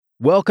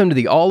Welcome to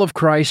the All of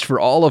Christ for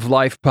All of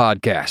Life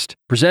podcast,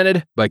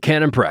 presented by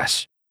Canon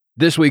Press.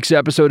 This week's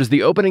episode is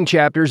the opening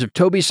chapters of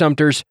Toby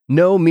Sumpter's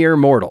No Mere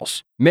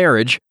Mortals,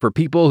 Marriage for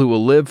People Who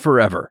Will Live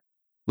Forever.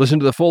 Listen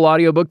to the full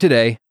audiobook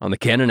today on the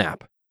Canon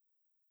app.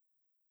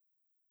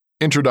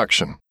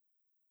 Introduction.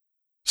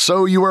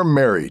 So you are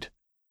married.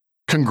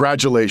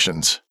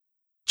 Congratulations.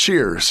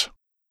 Cheers.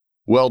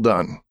 Well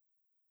done.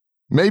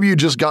 Maybe you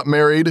just got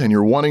married and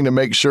you're wanting to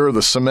make sure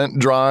the cement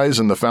dries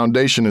and the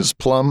foundation is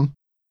plumb.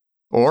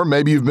 Or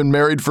maybe you've been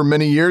married for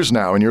many years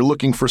now and you're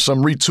looking for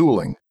some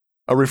retooling,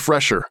 a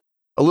refresher,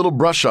 a little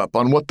brush up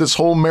on what this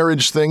whole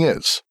marriage thing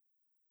is.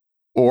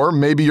 Or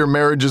maybe your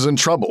marriage is in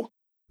trouble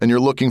and you're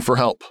looking for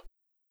help.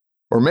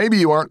 Or maybe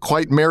you aren't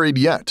quite married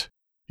yet.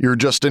 You're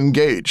just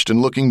engaged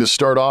and looking to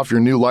start off your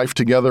new life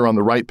together on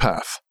the right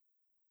path.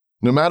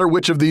 No matter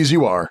which of these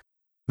you are,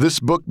 this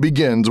book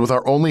begins with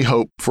our only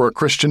hope for a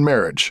Christian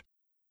marriage,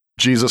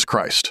 Jesus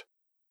Christ.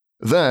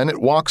 Then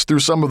it walks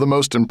through some of the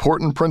most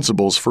important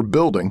principles for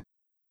building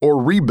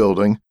or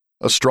rebuilding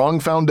a strong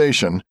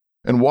foundation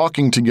and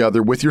walking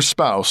together with your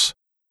spouse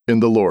in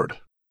the Lord.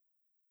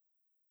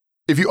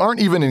 If you aren't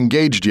even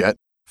engaged yet,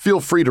 feel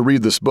free to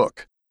read this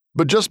book,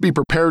 but just be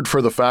prepared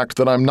for the fact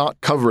that I'm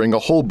not covering a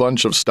whole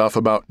bunch of stuff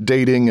about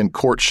dating and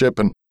courtship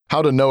and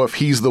how to know if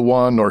he's the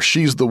one or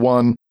she's the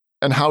one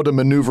and how to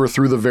maneuver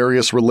through the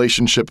various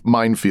relationship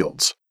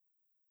minefields.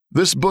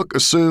 This book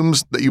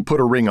assumes that you put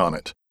a ring on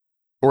it,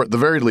 or at the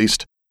very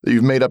least, that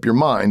you've made up your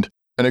mind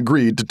and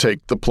agreed to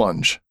take the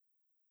plunge.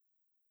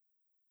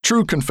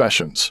 True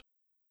confessions.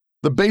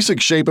 The basic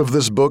shape of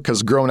this book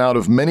has grown out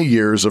of many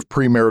years of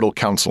premarital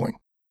counseling.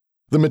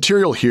 The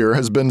material here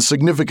has been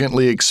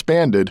significantly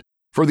expanded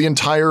for the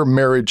entire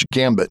marriage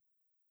gambit,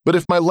 but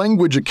if my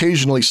language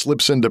occasionally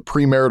slips into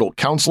premarital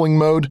counseling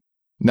mode,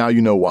 now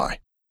you know why.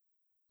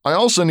 I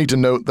also need to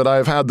note that I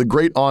have had the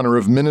great honor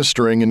of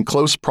ministering in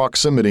close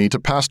proximity to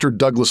Pastor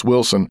Douglas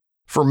Wilson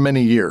for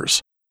many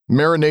years,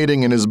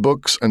 marinating in his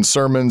books and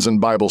sermons and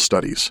Bible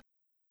studies.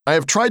 I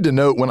have tried to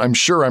note when I'm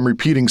sure I'm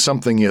repeating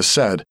something he has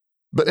said,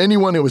 but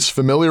anyone who is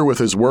familiar with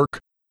his work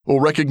will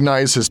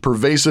recognize his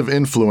pervasive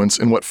influence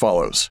in what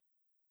follows.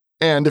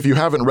 And if you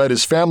haven't read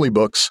his family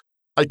books,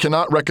 I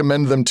cannot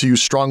recommend them to you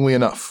strongly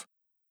enough,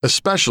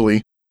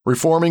 especially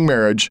Reforming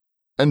Marriage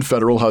and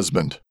Federal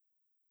Husband.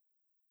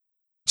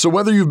 So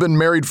whether you've been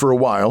married for a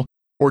while,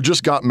 or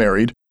just got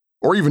married,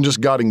 or even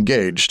just got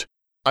engaged,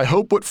 I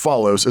hope what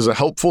follows is a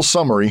helpful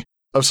summary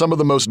of some of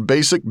the most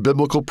basic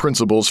biblical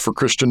principles for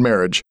Christian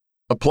marriage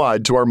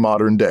applied to our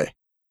modern day.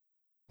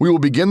 We will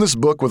begin this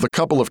book with a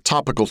couple of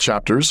topical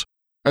chapters,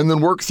 and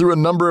then work through a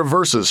number of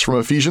verses from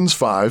Ephesians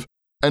 5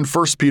 and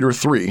 1 Peter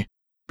 3,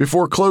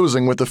 before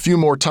closing with a few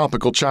more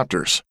topical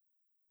chapters.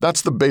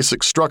 That's the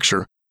basic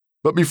structure,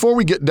 but before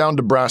we get down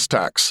to brass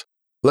tacks,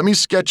 let me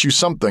sketch you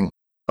something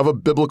of a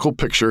biblical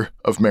picture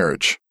of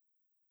marriage.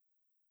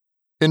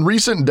 In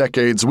recent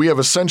decades, we have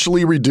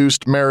essentially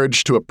reduced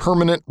marriage to a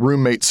permanent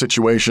roommate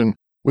situation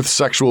with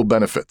sexual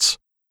benefits.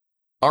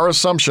 Our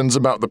assumptions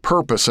about the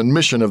purpose and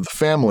mission of the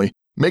family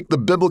make the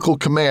biblical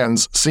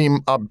commands seem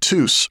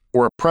obtuse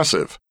or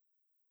oppressive.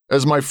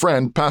 As my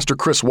friend, Pastor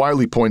Chris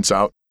Wiley points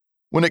out,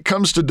 when it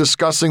comes to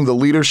discussing the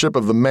leadership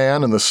of the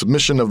man and the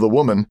submission of the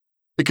woman,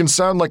 it can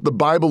sound like the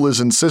Bible is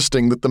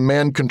insisting that the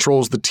man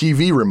controls the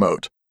TV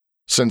remote,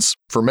 since,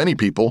 for many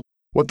people,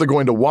 what they're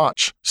going to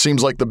watch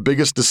seems like the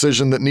biggest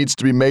decision that needs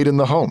to be made in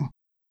the home.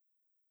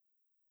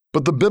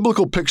 But the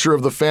biblical picture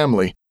of the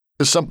family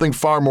is something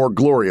far more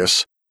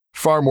glorious,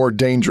 far more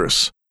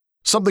dangerous,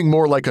 something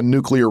more like a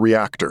nuclear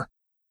reactor.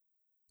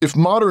 If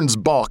moderns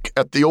balk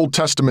at the Old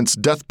Testament's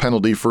death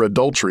penalty for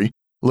adultery,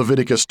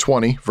 Leviticus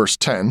 20, verse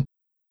 10,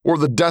 or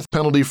the death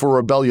penalty for a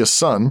rebellious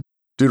son,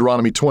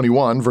 Deuteronomy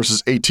 21,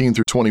 verses 18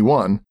 through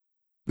 21,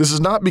 this is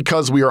not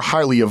because we are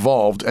highly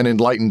evolved and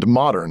enlightened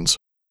moderns,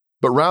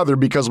 but rather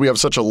because we have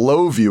such a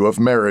low view of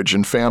marriage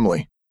and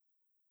family.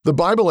 The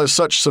Bible has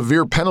such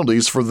severe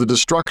penalties for the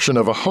destruction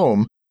of a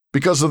home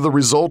because of the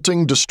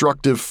resulting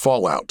destructive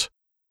fallout.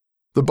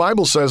 The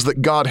Bible says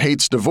that God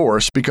hates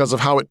divorce because of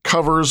how it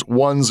covers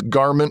one's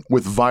garment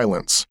with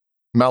violence,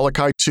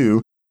 Malachi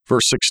 2,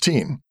 verse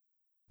 16.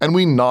 And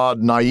we nod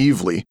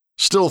naively,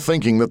 still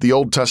thinking that the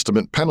Old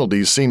Testament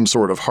penalties seem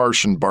sort of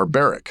harsh and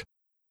barbaric.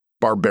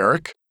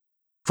 Barbaric?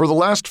 For the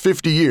last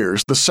 50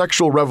 years, the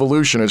sexual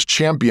revolution has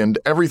championed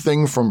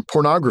everything from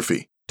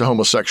pornography to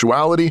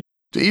homosexuality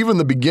to even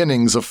the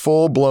beginnings of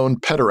full-blown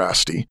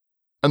pederasty,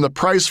 and the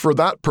price for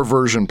that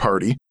perversion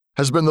party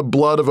has been the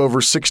blood of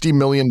over 60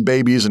 million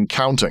babies and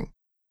counting.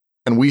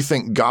 And we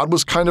think God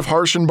was kind of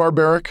harsh and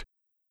barbaric?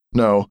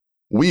 No,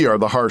 we are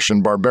the harsh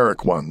and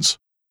barbaric ones.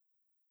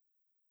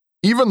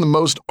 Even the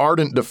most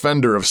ardent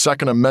defender of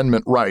Second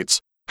Amendment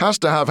rights has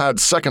to have had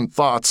second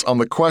thoughts on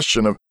the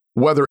question of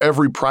whether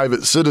every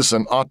private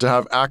citizen ought to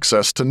have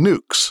access to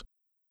nukes.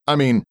 I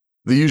mean,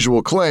 the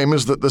usual claim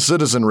is that the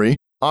citizenry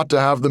ought to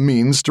have the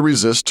means to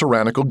resist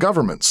tyrannical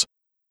governments.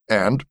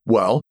 And,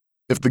 well,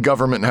 if the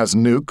government has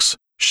nukes,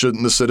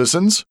 shouldn't the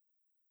citizens?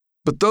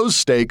 But those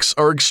stakes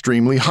are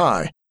extremely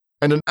high,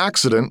 and an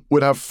accident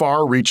would have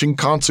far-reaching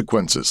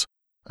consequences.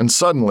 And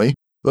suddenly,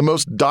 the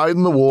most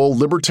dyed-in-the-wool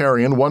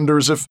libertarian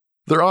wonders if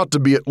there ought to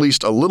be at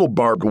least a little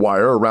barbed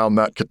wire around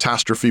that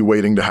catastrophe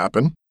waiting to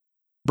happen.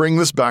 Bring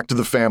this back to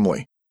the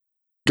family.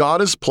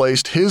 God has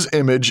placed His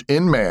image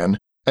in man,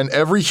 and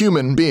every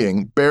human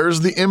being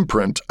bears the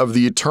imprint of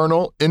the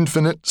eternal,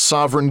 infinite,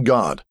 sovereign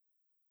God.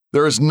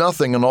 There is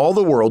nothing in all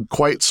the world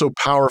quite so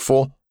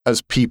powerful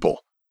as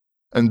people,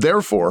 and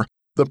therefore,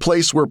 the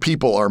place where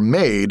people are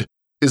made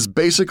is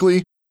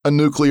basically a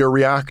nuclear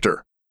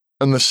reactor,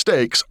 and the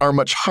stakes are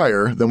much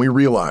higher than we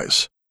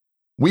realize.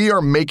 We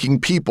are making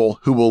people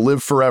who will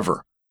live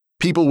forever,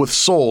 people with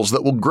souls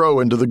that will grow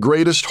into the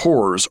greatest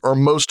horrors or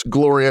most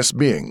glorious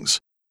beings.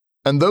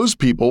 And those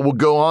people will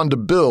go on to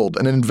build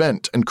and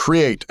invent and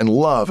create and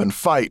love and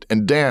fight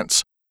and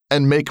dance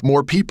and make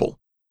more people.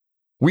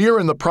 We are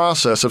in the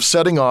process of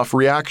setting off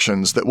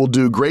reactions that will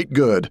do great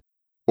good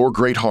or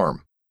great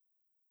harm.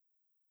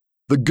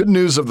 The good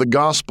news of the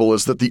gospel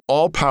is that the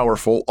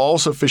all-powerful,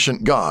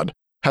 all-sufficient God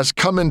has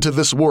come into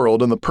this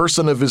world in the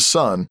person of His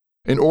Son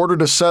in order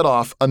to set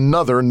off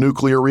another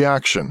nuclear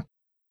reaction,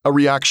 a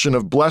reaction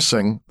of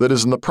blessing that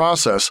is in the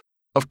process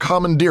of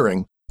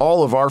commandeering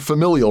all of our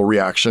familial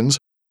reactions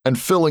and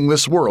filling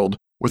this world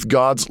with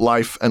God's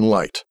life and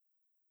light.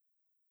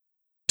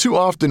 Too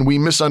often we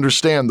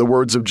misunderstand the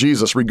words of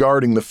Jesus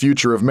regarding the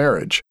future of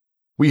marriage.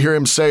 We hear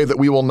Him say that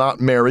we will not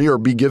marry or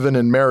be given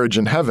in marriage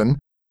in heaven,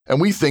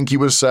 and we think He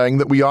was saying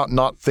that we ought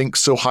not think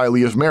so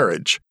highly of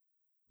marriage.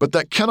 But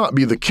that cannot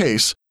be the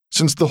case,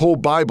 since the whole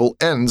Bible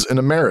ends in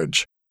a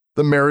marriage,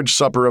 the marriage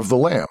supper of the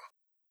Lamb.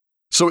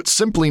 So it's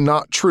simply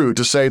not true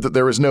to say that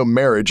there is no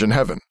marriage in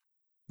heaven.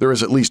 There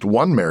is at least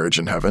one marriage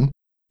in heaven,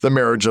 the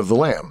marriage of the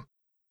Lamb.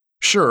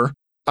 Sure,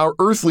 our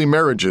earthly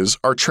marriages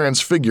are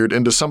transfigured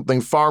into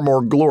something far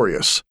more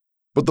glorious,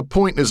 but the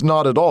point is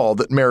not at all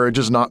that marriage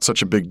is not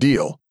such a big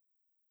deal.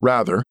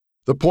 Rather,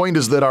 the point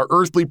is that our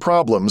earthly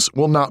problems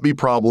will not be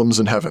problems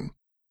in heaven,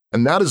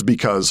 and that is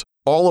because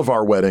all of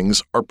our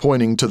weddings are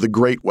pointing to the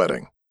great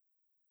wedding.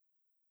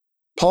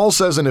 Paul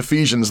says in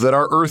Ephesians that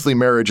our earthly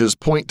marriages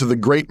point to the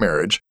great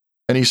marriage,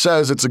 and he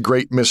says it's a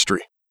great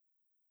mystery.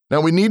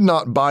 Now, we need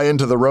not buy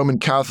into the Roman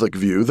Catholic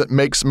view that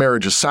makes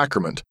marriage a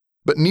sacrament,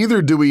 but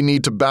neither do we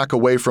need to back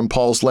away from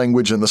Paul's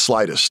language in the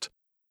slightest.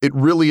 It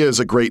really is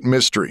a great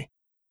mystery,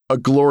 a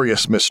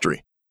glorious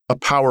mystery, a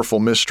powerful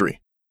mystery.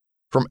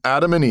 From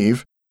Adam and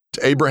Eve,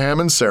 to Abraham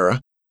and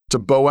Sarah, to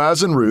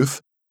Boaz and Ruth,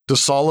 to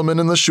Solomon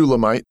and the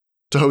Shulamite,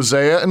 to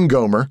Hosea and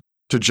Gomer,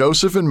 to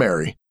Joseph and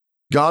Mary,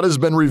 God has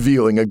been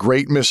revealing a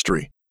great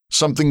mystery,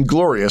 something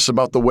glorious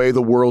about the way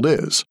the world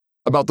is,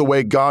 about the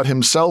way God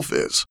Himself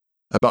is,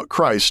 about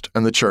Christ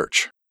and the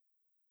church.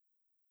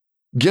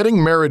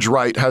 Getting marriage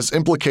right has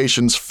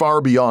implications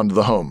far beyond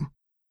the home.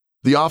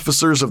 The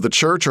officers of the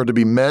church are to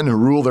be men who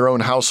rule their own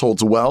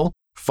households well,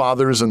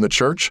 fathers in the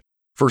church,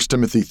 1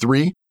 Timothy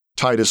 3,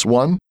 Titus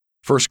 1,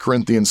 1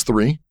 Corinthians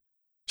 3.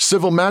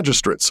 Civil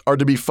magistrates are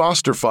to be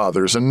foster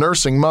fathers and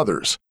nursing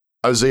mothers,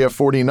 Isaiah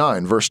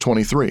 49, verse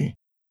 23.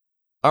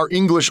 Our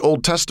English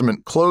Old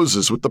Testament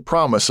closes with the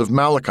promise of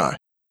Malachi,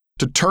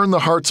 to turn the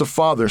hearts of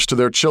fathers to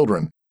their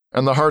children,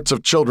 and the hearts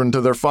of children to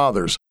their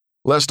fathers,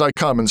 lest I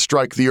come and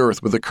strike the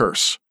earth with a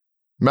curse.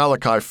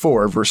 Malachi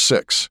 4, verse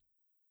 6.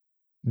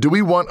 Do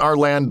we want our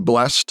land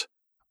blessed,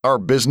 our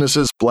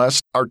businesses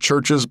blessed, our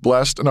churches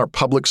blessed, and our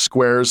public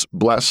squares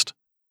blessed?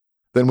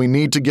 Then we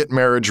need to get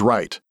marriage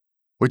right,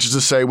 which is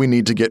to say we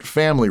need to get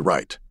family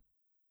right.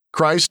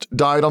 Christ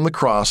died on the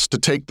cross to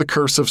take the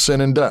curse of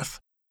sin and death,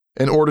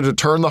 in order to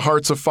turn the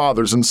hearts of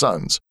fathers and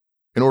sons,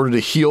 in order to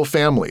heal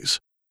families,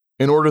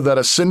 in order that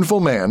a sinful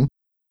man,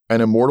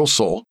 an immortal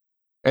soul,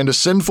 and a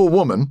sinful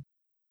woman,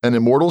 an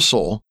immortal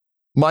soul,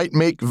 might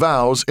make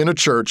vows in a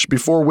church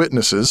before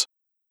witnesses,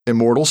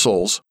 immortal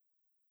souls,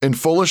 in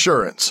full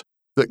assurance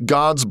that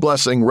God's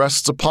blessing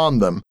rests upon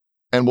them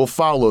and will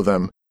follow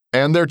them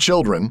and their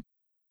children,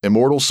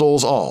 immortal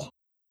souls all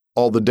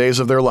the days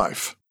of their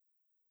life,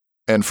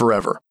 and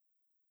forever.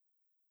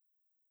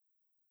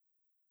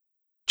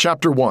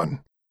 Chapter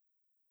 1.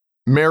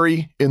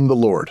 Marry in the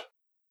Lord.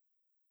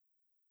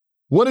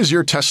 What is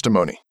your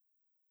testimony?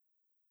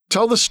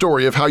 Tell the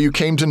story of how you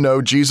came to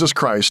know Jesus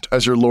Christ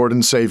as your Lord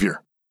and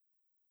Savior.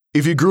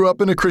 If you grew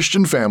up in a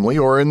Christian family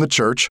or in the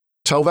church,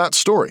 tell that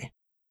story.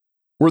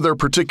 Were there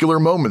particular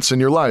moments in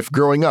your life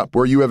growing up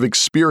where you have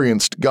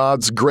experienced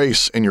God's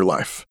grace in your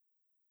life?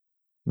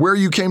 Where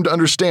you came to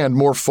understand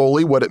more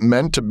fully what it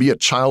meant to be a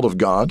child of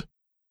God?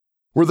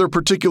 Were there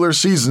particular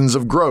seasons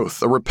of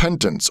growth or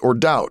repentance or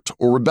doubt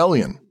or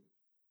rebellion?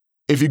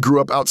 If you grew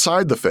up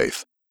outside the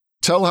faith,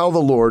 tell how the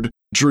Lord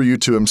drew you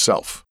to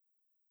Himself.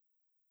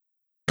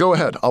 Go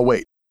ahead, I'll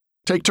wait.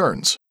 Take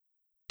turns.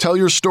 Tell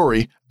your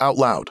story out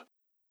loud.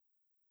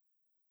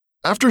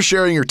 After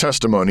sharing your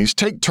testimonies,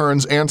 take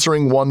turns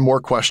answering one more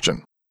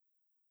question.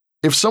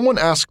 If someone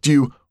asked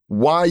you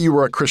why you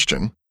were a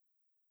Christian,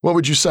 what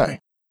would you say?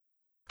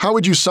 How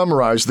would you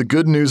summarize the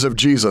good news of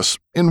Jesus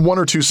in 1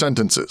 or 2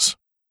 sentences?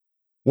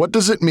 What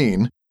does it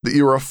mean that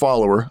you are a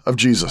follower of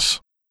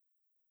Jesus?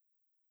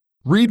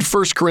 Read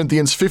 1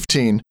 Corinthians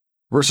 15,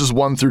 verses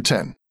 1 through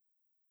 10.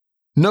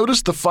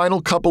 Notice the final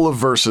couple of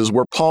verses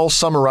where Paul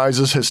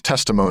summarizes his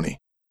testimony.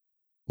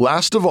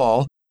 Last of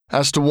all,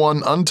 as to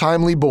one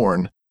untimely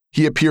born,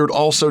 he appeared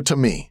also to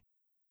me.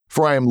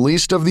 For I am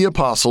least of the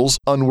apostles,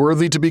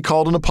 unworthy to be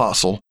called an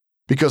apostle,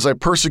 because I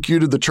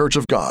persecuted the church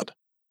of God.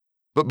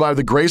 But by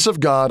the grace of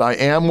God I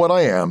am what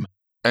I am,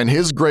 and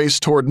his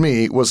grace toward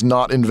me was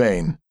not in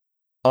vain.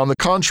 On the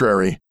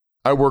contrary,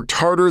 I worked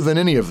harder than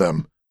any of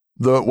them,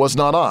 though it was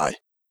not I,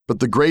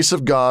 but the grace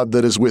of God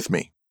that is with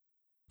me.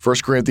 1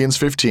 Corinthians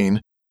 15,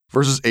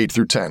 verses 8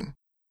 through 10.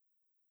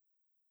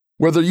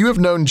 Whether you have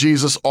known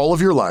Jesus all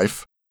of your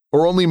life,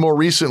 or only more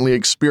recently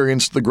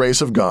experienced the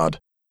grace of God,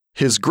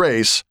 his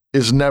grace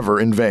is never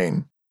in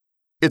vain.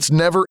 It's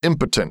never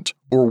impotent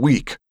or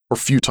weak or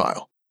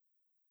futile.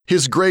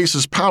 His grace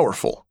is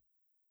powerful.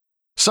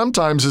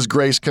 Sometimes his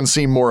grace can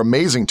seem more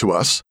amazing to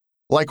us,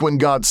 like when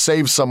God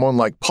saves someone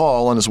like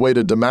Paul on his way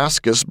to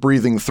Damascus,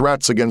 breathing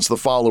threats against the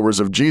followers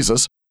of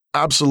Jesus,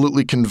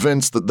 absolutely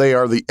convinced that they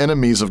are the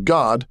enemies of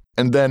God,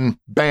 and then,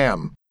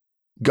 bam,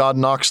 God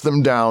knocks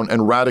them down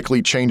and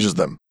radically changes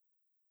them.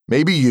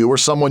 Maybe you or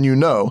someone you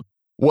know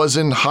was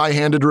in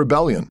high-handed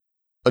rebellion,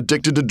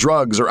 addicted to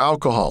drugs or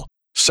alcohol,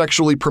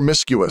 sexually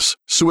promiscuous,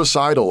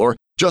 suicidal, or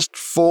just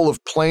full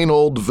of plain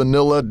old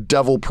vanilla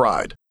devil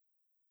pride.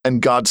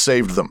 And God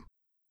saved them.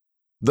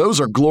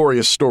 Those are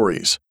glorious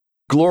stories,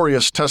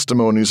 glorious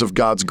testimonies of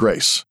God's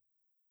grace.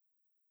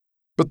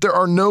 But there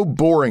are no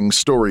boring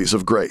stories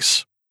of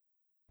grace.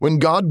 When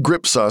God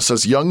grips us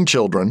as young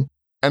children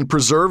and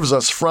preserves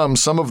us from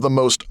some of the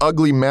most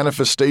ugly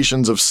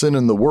manifestations of sin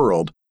in the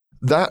world,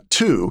 that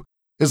too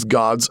is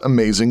God's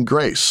amazing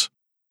grace.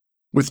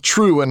 With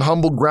true and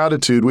humble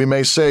gratitude, we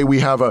may say we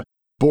have a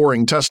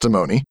boring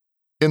testimony,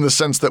 in the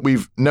sense that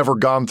we've never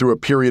gone through a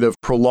period of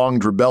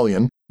prolonged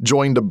rebellion,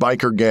 joined a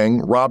biker gang,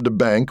 robbed a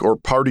bank, or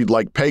partied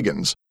like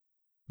pagans.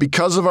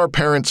 Because of our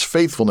parents'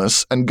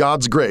 faithfulness and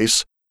God's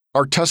grace,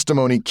 our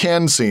testimony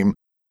can seem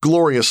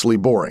gloriously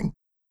boring.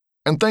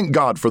 And thank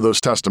God for those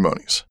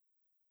testimonies.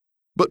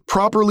 But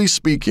properly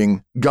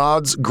speaking,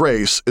 God's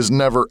grace is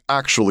never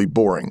actually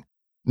boring,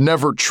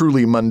 never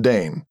truly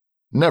mundane,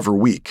 never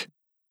weak.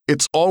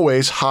 It's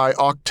always high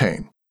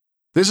octane.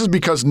 This is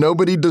because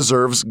nobody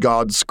deserves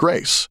God's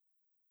grace.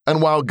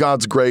 And while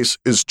God's grace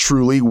is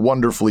truly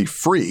wonderfully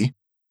free,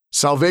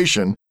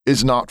 salvation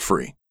is not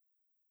free.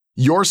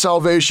 Your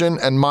salvation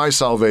and my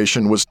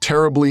salvation was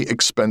terribly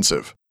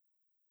expensive.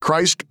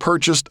 Christ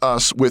purchased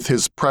us with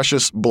his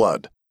precious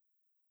blood.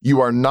 You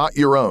are not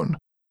your own,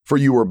 for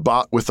you were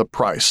bought with a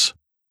price.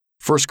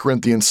 1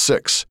 Corinthians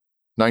 6,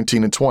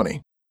 19 and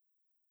 20.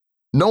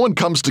 No one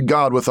comes to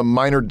God with a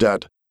minor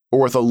debt or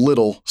with a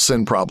little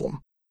sin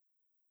problem.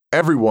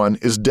 Everyone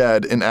is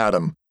dead in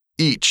Adam,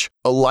 each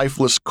a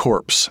lifeless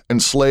corpse,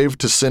 enslaved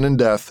to sin and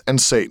death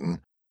and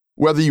Satan,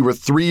 whether you were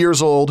 3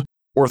 years old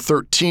or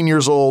 13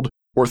 years old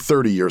or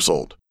 30 years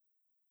old.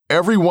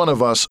 Every one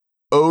of us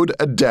owed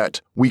a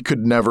debt we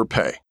could never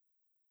pay.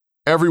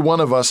 Every one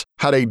of us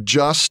had a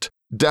just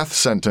death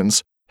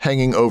sentence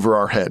hanging over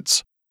our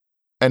heads.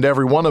 And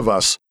every one of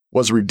us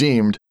was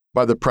redeemed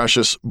by the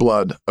precious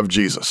blood of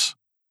Jesus.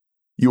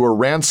 You were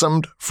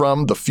ransomed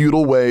from the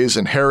futile ways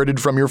inherited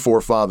from your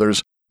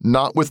forefathers,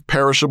 not with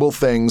perishable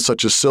things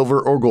such as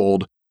silver or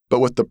gold, but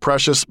with the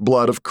precious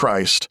blood of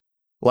Christ,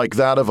 like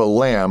that of a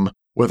lamb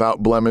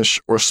without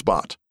blemish or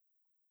spot.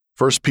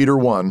 1 Peter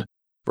 1,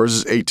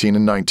 verses 18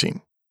 and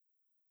 19.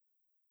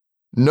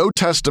 No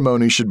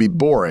testimony should be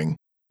boring,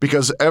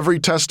 because every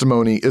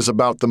testimony is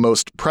about the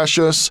most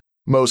precious,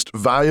 most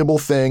valuable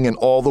thing in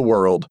all the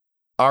world,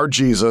 our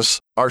Jesus,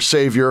 our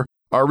Savior,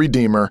 our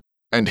Redeemer,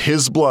 and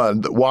his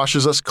blood that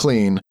washes us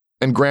clean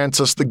and grants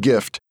us the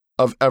gift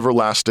of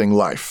everlasting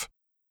life.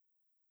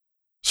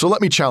 So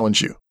let me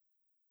challenge you.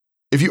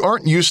 If you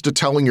aren't used to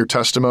telling your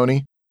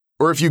testimony,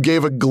 or if you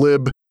gave a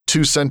glib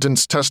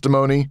 2-sentence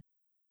testimony,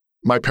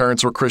 my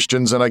parents were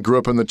Christians and I grew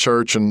up in the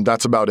church and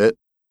that's about it,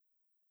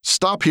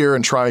 stop here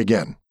and try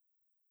again.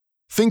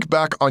 Think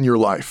back on your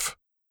life.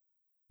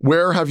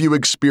 Where have you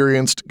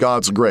experienced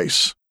God's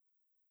grace?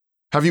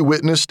 Have you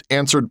witnessed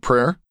answered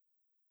prayer?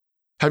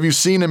 Have you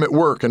seen him at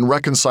work in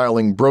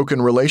reconciling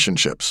broken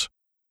relationships?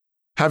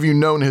 Have you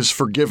known his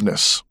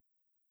forgiveness?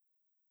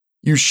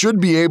 You should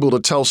be able to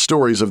tell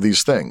stories of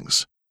these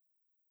things.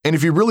 And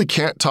if you really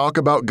can't talk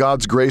about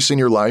God's grace in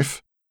your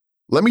life,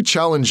 let me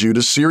challenge you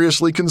to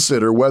seriously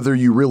consider whether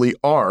you really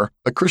are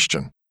a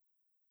Christian.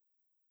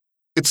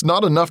 It's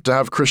not enough to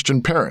have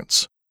Christian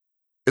parents.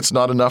 It's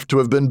not enough to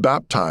have been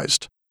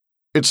baptized.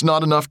 It's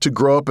not enough to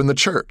grow up in the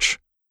church.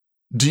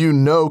 Do you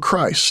know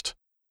Christ?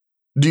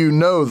 Do you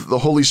know that the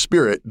Holy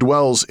Spirit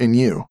dwells in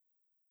you?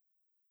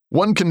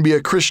 One can be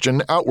a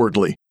Christian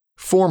outwardly,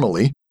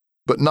 formally,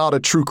 but not a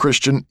true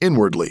Christian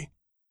inwardly.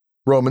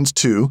 Romans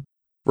 2,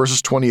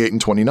 verses 28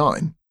 and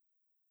 29.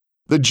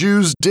 The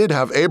Jews did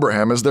have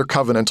Abraham as their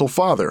covenantal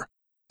father,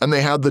 and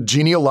they had the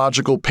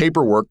genealogical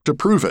paperwork to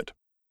prove it.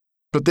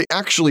 But they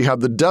actually had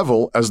the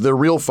devil as their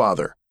real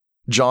father.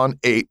 John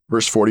 8,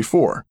 verse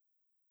 44.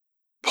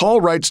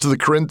 Paul writes to the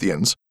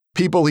Corinthians,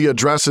 people he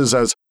addresses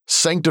as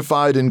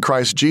sanctified in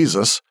Christ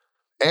Jesus,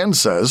 and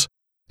says,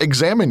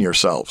 "Examine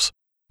yourselves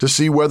to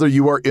see whether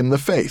you are in the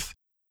faith.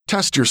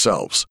 Test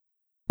yourselves.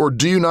 Or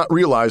do you not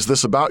realize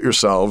this about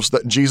yourselves,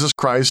 that Jesus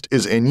Christ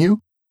is in you?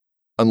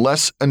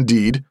 Unless,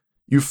 indeed,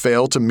 you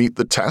fail to meet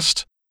the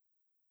test?"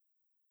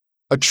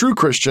 A true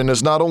Christian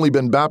has not only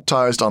been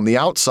baptized on the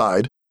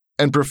outside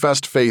and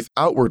professed faith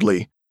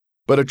outwardly,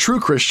 but a true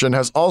Christian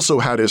has also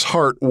had his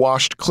heart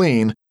washed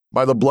clean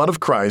by the blood of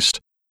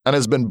Christ and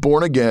has been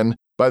born again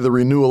by the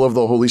renewal of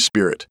the Holy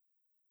Spirit.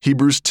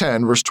 Hebrews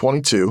 10, verse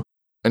 22,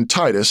 and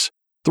Titus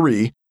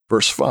 3,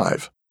 verse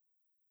 5.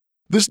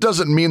 This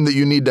doesn't mean that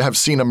you need to have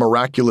seen a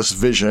miraculous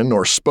vision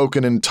or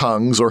spoken in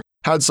tongues or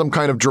had some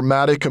kind of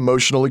dramatic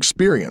emotional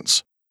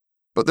experience.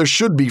 But there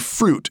should be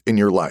fruit in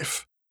your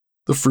life,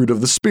 the fruit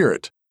of the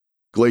Spirit.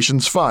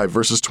 Galatians 5,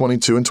 verses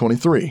 22 and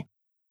 23.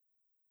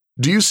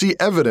 Do you see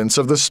evidence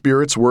of the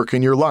Spirit's work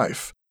in your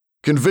life,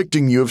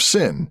 convicting you of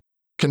sin,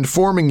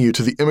 conforming you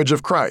to the image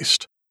of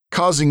Christ,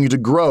 causing you to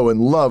grow in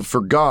love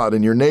for God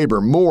and your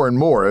neighbor more and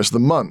more as the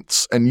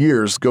months and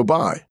years go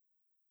by?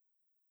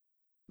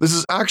 This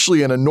is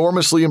actually an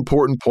enormously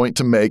important point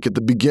to make at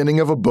the beginning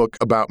of a book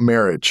about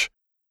marriage,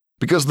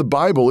 because the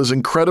Bible is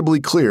incredibly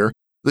clear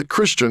that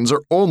Christians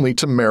are only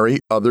to marry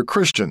other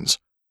Christians,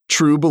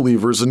 true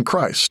believers in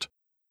Christ.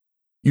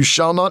 You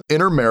shall not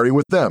intermarry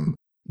with them,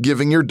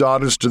 giving your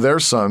daughters to their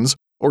sons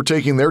or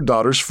taking their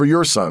daughters for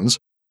your sons,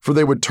 for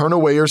they would turn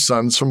away your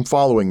sons from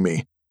following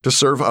me to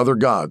serve other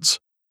gods.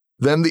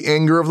 Then the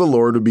anger of the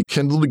Lord would be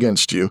kindled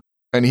against you,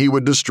 and he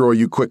would destroy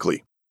you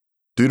quickly.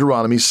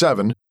 Deuteronomy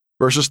 7,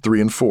 verses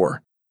 3 and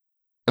 4.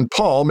 And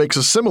Paul makes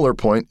a similar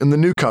point in the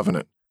New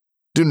Covenant.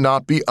 Do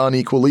not be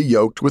unequally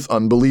yoked with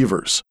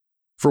unbelievers.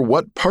 For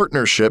what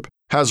partnership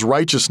has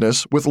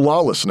righteousness with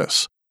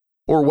lawlessness?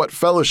 Or what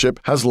fellowship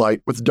has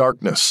light with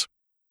darkness?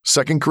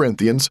 2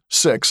 Corinthians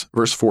 6,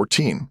 verse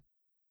 14.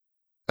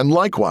 And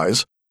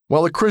likewise,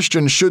 while a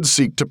Christian should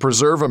seek to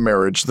preserve a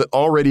marriage that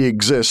already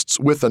exists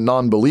with a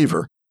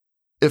non-believer,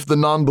 if the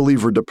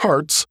non-believer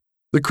departs,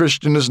 the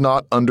Christian is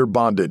not under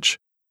bondage.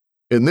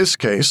 In this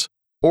case,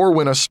 or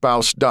when a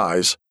spouse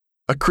dies,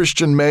 a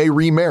Christian may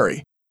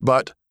remarry,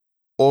 but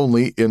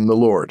only in the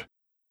Lord.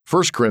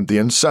 1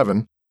 Corinthians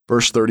 7,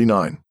 verse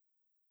 39.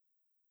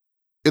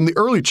 In the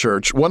early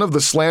church, one of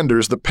the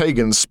slanders the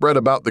pagans spread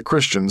about the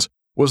Christians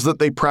was that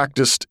they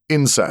practiced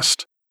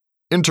incest,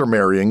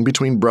 intermarrying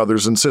between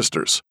brothers and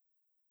sisters.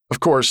 Of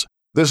course,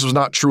 this was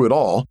not true at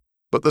all,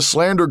 but the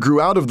slander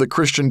grew out of the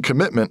Christian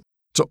commitment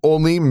to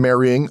only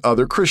marrying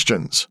other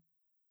Christians.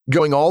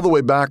 Going all the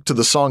way back to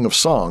the Song of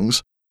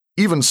Songs,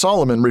 even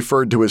Solomon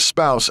referred to his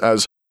spouse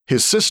as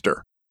his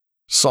sister.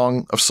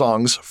 Song of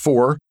Songs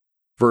 4,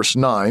 verse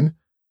 9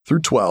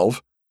 through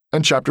 12,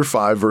 and chapter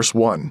 5, verse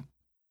 1.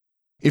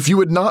 If you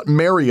would not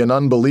marry an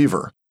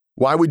unbeliever,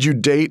 why would you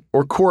date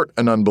or court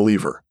an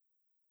unbeliever?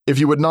 If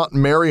you would not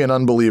marry an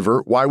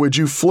unbeliever, why would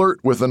you flirt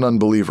with an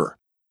unbeliever?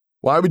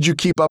 Why would you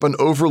keep up an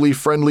overly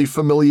friendly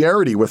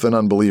familiarity with an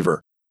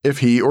unbeliever if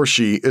he or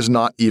she is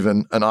not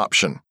even an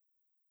option?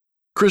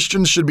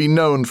 Christians should be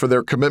known for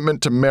their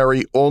commitment to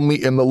marry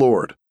only in the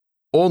Lord,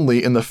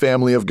 only in the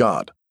family of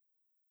God.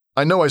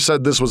 I know I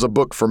said this was a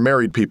book for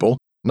married people,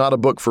 not a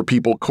book for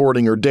people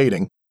courting or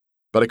dating,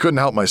 but I couldn't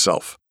help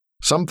myself.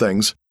 Some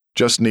things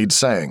just need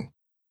saying.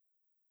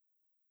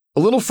 A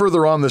little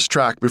further on this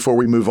track before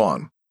we move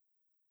on.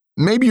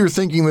 Maybe you're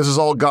thinking this has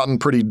all gotten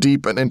pretty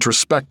deep and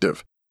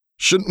introspective.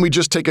 Shouldn't we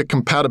just take a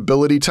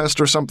compatibility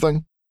test or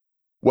something?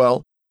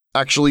 Well,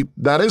 actually,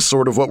 that is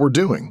sort of what we're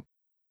doing.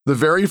 The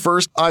very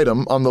first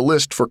item on the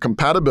list for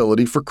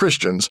compatibility for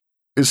Christians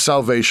is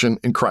salvation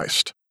in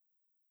Christ.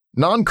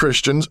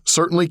 Non-Christians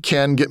certainly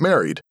can get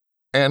married,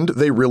 and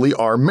they really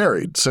are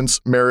married, since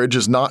marriage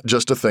is not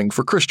just a thing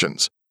for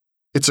Christians.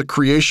 It's a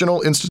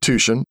creational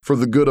institution for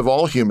the good of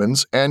all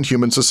humans and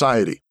human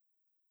society.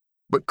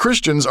 But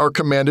Christians are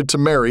commanded to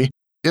marry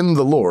in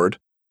the Lord,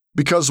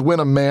 because when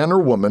a man or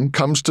woman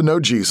comes to know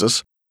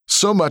Jesus,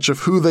 so much of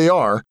who they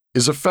are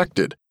is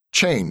affected,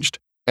 changed,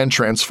 and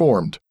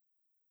transformed.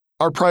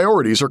 Our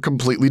priorities are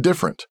completely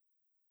different.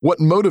 What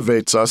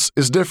motivates us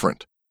is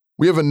different.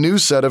 We have a new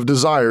set of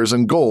desires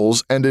and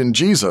goals, and in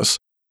Jesus,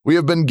 we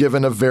have been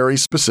given a very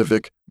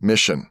specific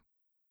mission.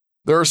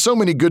 There are so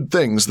many good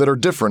things that are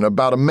different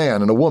about a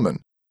man and a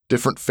woman.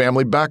 Different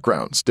family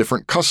backgrounds,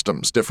 different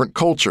customs, different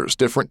cultures,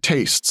 different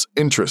tastes,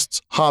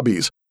 interests,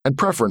 hobbies, and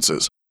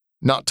preferences,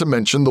 not to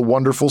mention the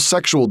wonderful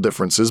sexual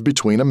differences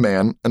between a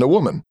man and a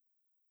woman.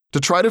 To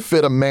try to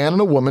fit a man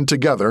and a woman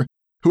together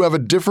who have a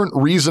different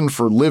reason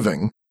for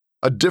living,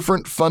 a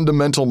different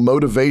fundamental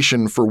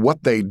motivation for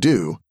what they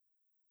do,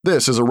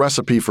 this is a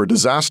recipe for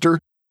disaster,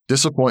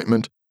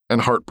 disappointment,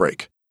 and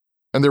heartbreak.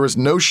 And there is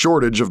no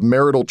shortage of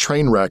marital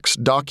train wrecks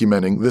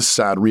documenting this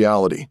sad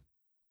reality.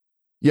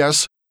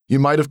 Yes, you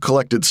might have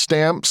collected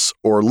stamps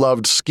or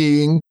loved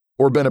skiing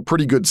or been a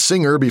pretty good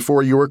singer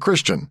before you were a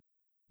Christian,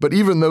 but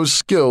even those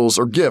skills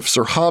or gifts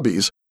or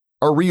hobbies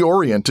are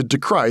reoriented to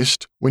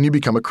Christ when you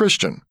become a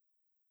Christian.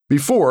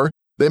 Before,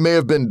 they may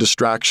have been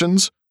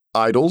distractions,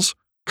 idols,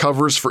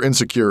 covers for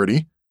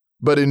insecurity,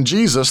 but in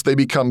Jesus they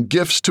become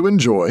gifts to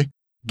enjoy,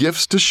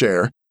 gifts to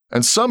share,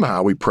 and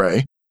somehow, we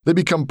pray, they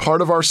become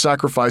part of our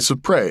sacrifice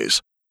of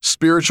praise,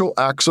 spiritual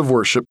acts of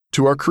worship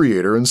to our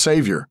Creator and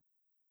Savior.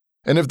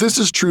 And if this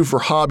is true for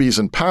hobbies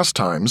and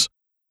pastimes,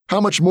 how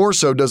much more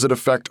so does it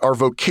affect our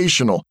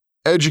vocational,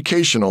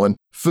 educational, and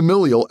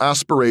familial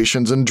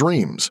aspirations and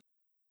dreams?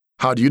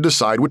 How do you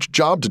decide which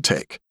job to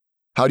take?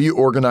 How do you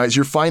organize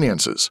your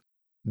finances?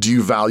 Do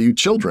you value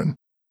children?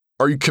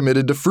 Are you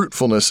committed to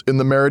fruitfulness in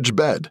the marriage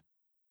bed?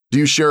 Do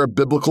you share a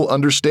biblical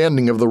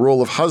understanding of the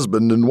role of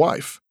husband and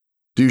wife?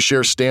 Do you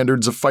share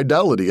standards of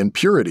fidelity and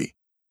purity?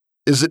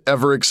 Is it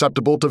ever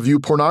acceptable to view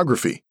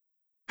pornography?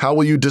 How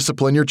will you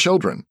discipline your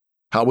children?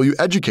 How will you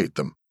educate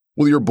them?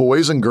 Will your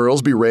boys and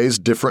girls be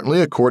raised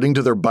differently according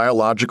to their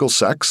biological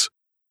sex?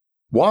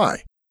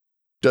 Why?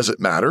 Does it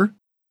matter?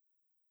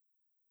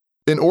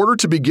 In order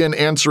to begin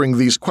answering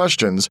these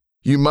questions,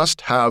 you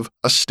must have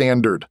a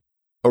standard,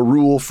 a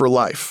rule for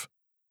life.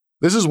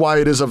 This is why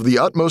it is of the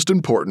utmost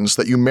importance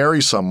that you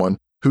marry someone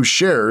who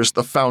shares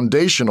the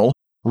foundational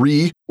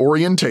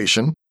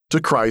reorientation to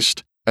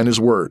Christ and His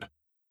Word.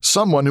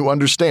 Someone who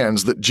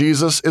understands that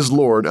Jesus is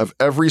Lord of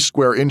every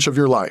square inch of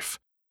your life.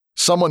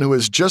 Someone who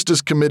is just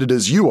as committed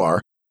as you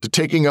are to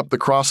taking up the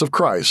cross of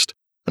Christ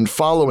and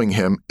following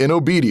Him in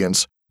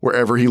obedience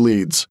wherever He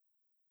leads.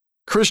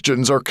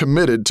 Christians are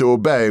committed to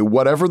obey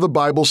whatever the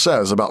Bible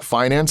says about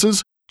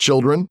finances,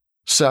 children,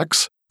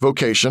 sex,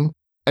 vocation,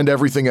 and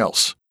everything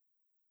else.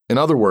 In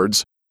other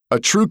words, a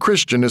true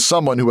Christian is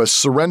someone who has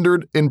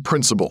surrendered in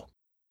principle.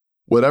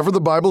 Whatever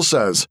the Bible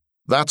says,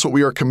 that's what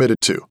we are committed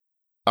to,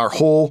 our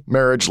whole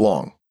marriage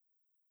long.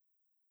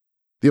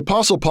 The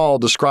Apostle Paul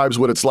describes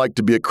what it's like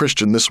to be a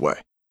Christian this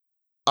way.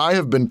 I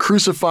have been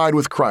crucified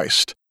with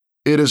Christ.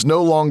 It is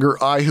no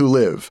longer I who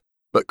live,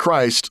 but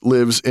Christ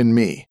lives in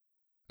me.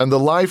 And the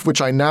life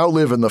which I now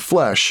live in the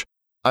flesh,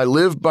 I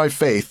live by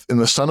faith in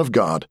the Son of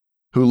God,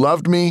 who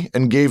loved me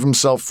and gave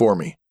Himself for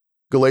me.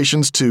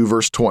 Galatians 2,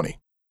 verse 20.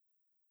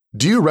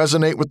 Do you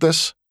resonate with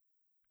this?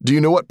 Do you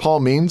know what Paul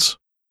means?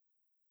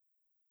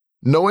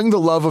 Knowing the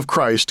love of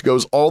Christ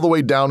goes all the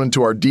way down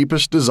into our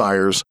deepest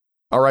desires,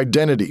 our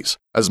identities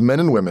as men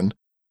and women,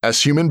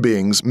 as human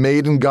beings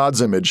made in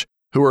God's image,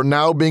 who are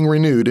now being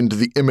renewed into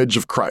the image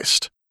of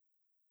Christ.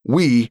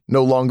 We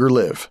no longer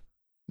live.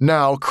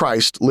 Now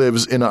Christ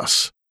lives in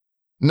us.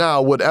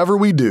 Now whatever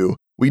we do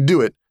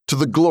it to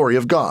the glory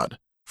of God.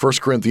 1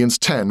 Corinthians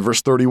 10,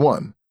 verse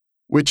 31,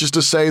 which is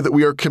to say that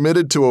we are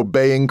committed to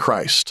obeying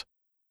Christ.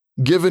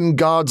 Given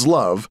God's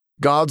love,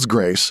 God's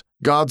grace,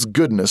 God's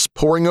goodness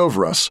pouring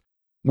over us,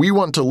 we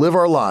want to live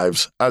our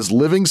lives as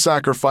living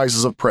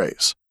sacrifices of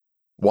praise.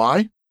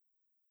 Why?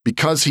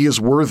 Because He is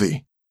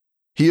worthy.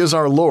 He is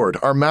our Lord,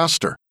 our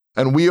Master,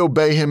 and we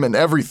obey Him in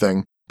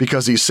everything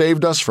because He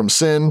saved us from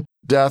sin,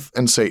 death,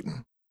 and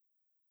Satan.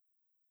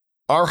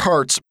 Our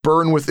hearts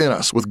burn within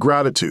us with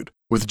gratitude,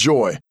 with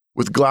joy,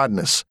 with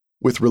gladness,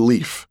 with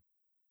relief.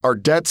 Our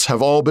debts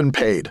have all been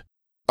paid.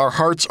 Our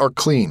hearts are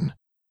clean.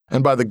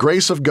 And by the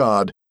grace of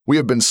God, we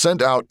have been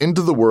sent out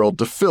into the world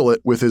to fill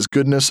it with His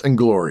goodness and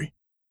glory.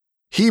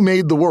 He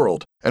made the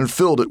world and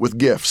filled it with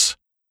gifts,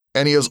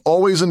 and He has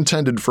always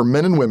intended for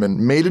men and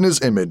women made in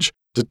His image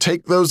to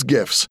take those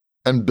gifts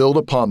and build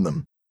upon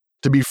them,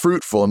 to be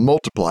fruitful and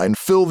multiply and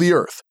fill the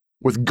earth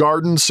with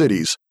garden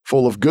cities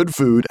full of good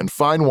food and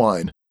fine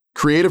wine,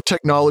 creative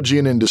technology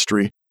and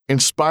industry,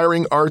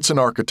 inspiring arts and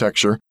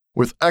architecture,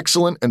 with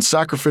excellent and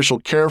sacrificial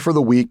care for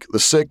the weak, the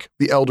sick,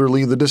 the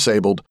elderly, the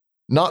disabled,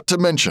 not to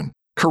mention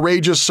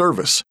courageous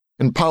service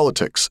in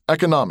politics,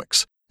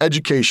 economics,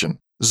 education,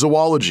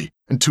 zoology,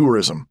 and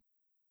tourism,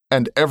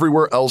 and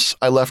everywhere else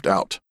I left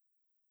out.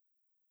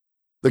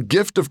 The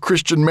gift of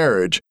Christian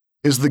marriage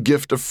is the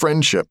gift of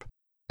friendship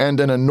and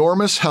an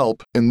enormous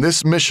help in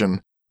this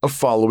mission of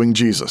following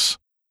Jesus.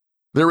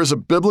 There is a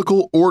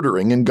biblical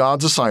ordering in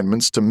God's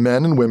assignments to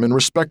men and women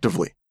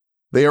respectively.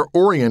 They are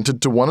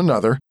oriented to one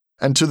another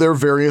and to their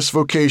various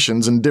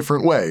vocations in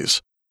different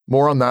ways.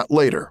 More on that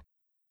later.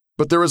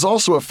 But there is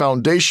also a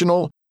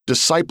foundational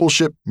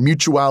discipleship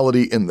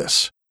mutuality in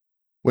this.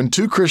 When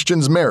two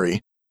Christians marry,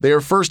 they are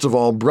first of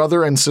all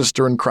brother and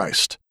sister in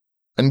Christ,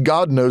 and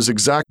God knows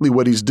exactly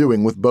what He's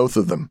doing with both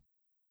of them.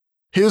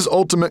 His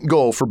ultimate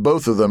goal for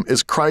both of them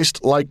is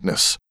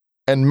Christ-likeness,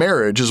 and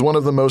marriage is one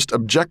of the most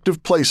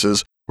objective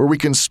places where we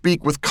can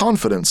speak with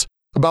confidence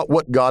about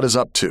what God is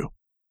up to.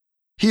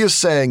 He is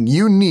saying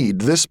you need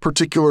this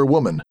particular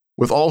woman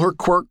with all her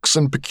quirks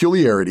and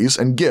peculiarities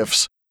and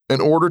gifts in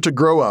order to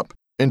grow up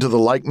into the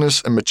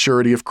likeness and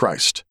maturity of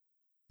Christ.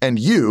 And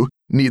you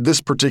need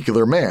this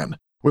particular man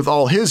with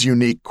all his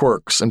unique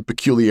quirks and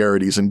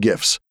peculiarities and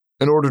gifts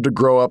in order to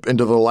grow up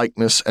into the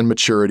likeness and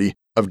maturity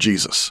of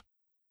Jesus.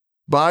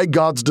 By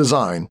God's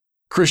design,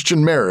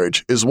 Christian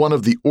marriage is one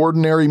of the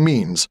ordinary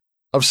means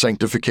of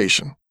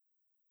sanctification.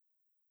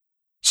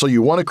 So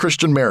you want a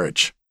Christian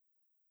marriage?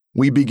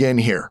 We begin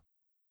here.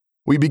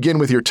 We begin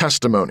with your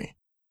testimony,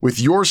 with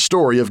your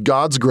story of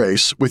God's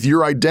grace, with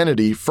your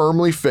identity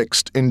firmly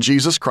fixed in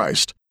Jesus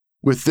Christ,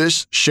 with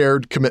this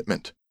shared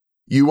commitment.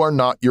 You are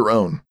not your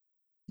own.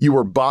 You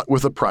were bought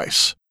with a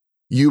price.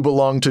 You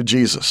belong to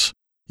Jesus.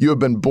 You have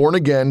been born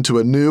again to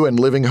a new and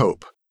living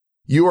hope.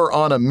 You are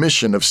on a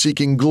mission of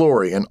seeking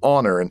glory and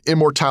honor and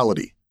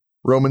immortality.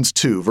 Romans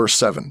 2, verse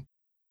 7.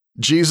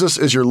 Jesus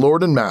is your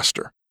Lord and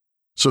Master.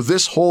 So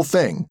this whole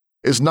thing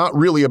is not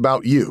really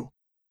about you.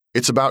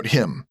 It's about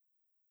Him.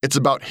 It's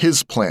about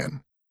His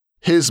plan,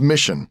 His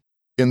mission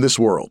in this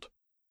world.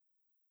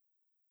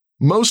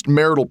 Most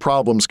marital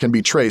problems can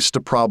be traced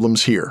to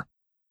problems here.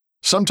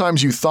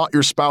 Sometimes you thought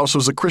your spouse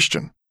was a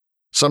Christian.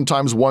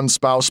 Sometimes one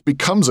spouse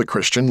becomes a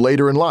Christian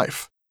later in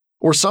life.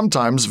 Or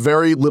sometimes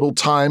very little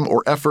time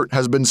or effort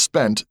has been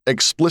spent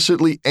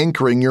explicitly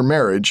anchoring your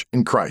marriage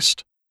in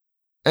Christ.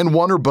 And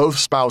one or both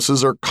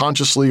spouses are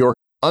consciously or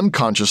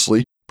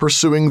unconsciously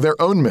pursuing their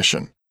own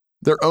mission,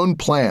 their own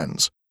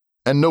plans,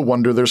 and no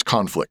wonder there's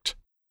conflict.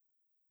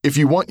 If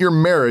you want your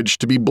marriage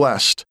to be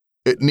blessed,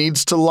 it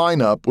needs to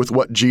line up with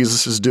what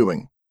Jesus is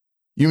doing.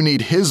 You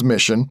need His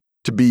mission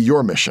to be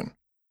your mission.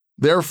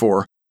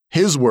 Therefore,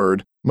 His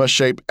word must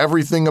shape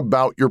everything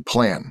about your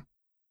plan.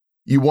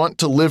 You want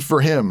to live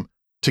for Him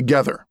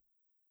together,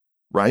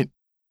 right?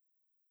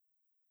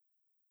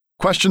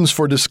 Questions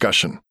for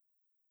discussion.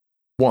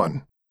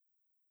 1.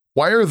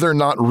 Why are there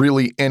not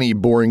really any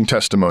boring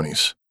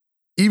testimonies,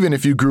 even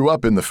if you grew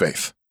up in the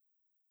faith?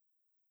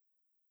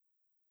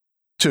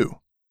 2.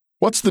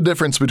 What's the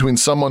difference between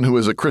someone who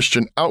is a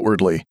Christian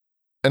outwardly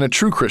and a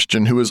true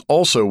Christian who is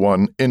also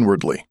one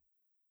inwardly?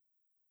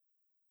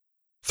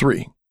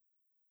 3.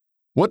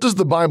 What does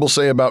the Bible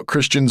say about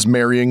Christians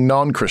marrying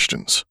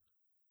non-Christians?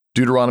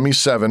 Deuteronomy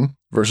 7,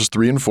 verses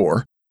 3 and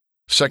 4,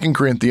 2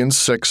 Corinthians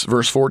 6,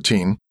 verse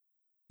 14,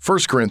 1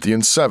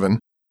 Corinthians 7,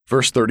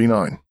 verse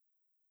 39.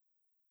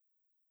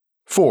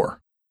 4.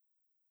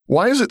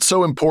 Why is it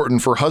so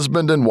important for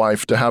husband and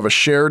wife to have a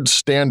shared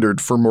standard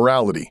for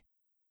morality?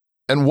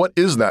 And what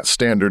is that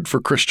standard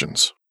for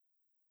Christians?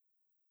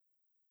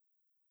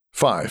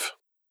 5.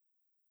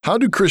 How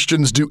do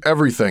Christians do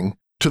everything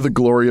to the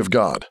glory of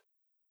God?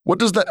 What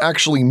does that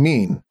actually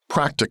mean,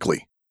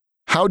 practically?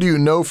 How do you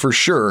know for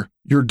sure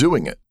you're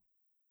doing it?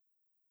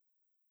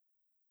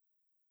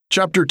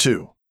 Chapter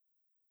 2.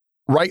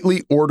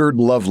 Rightly Ordered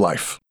Love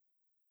Life.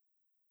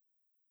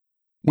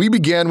 We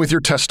began with your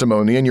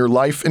testimony and your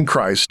life in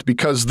Christ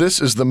because this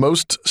is the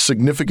most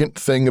significant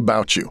thing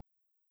about you.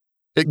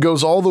 It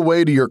goes all the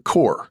way to your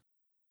core.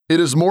 It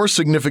is more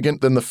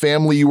significant than the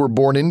family you were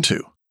born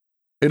into.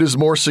 It is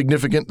more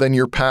significant than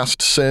your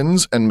past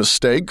sins and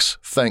mistakes,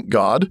 thank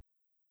God.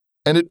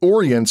 And it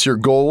orients your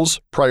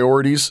goals,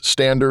 priorities,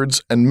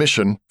 standards, and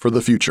mission for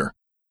the future.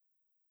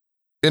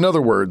 In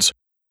other words,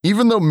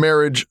 even though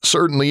marriage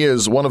certainly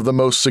is one of the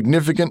most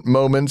significant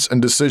moments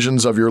and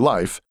decisions of your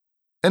life,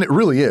 and it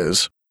really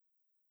is,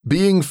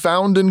 being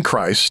found in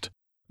Christ,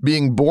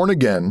 being born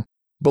again,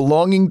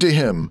 belonging to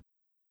Him,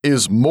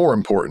 is more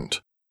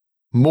important,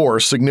 more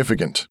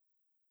significant.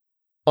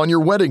 On your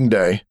wedding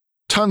day,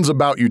 tons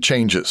about you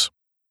changes.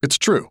 It's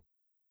true.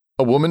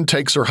 A woman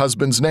takes her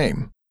husband's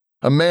name.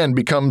 A man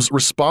becomes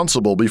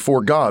responsible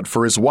before God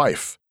for his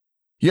wife.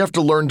 You have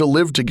to learn to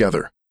live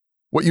together.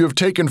 What you have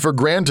taken for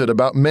granted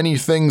about many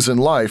things in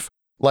life,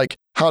 like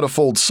how to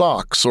fold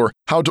socks, or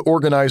how to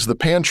organize the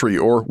pantry,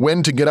 or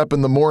when to get up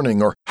in the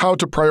morning, or how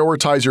to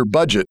prioritize your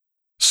budget,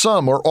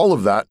 some or all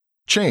of that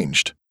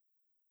changed.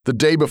 The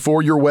day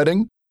before your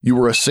wedding, you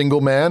were a single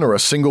man or a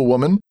single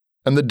woman,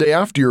 and the day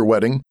after your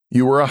wedding,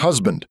 you were a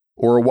husband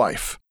or a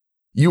wife.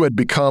 You had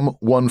become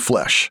one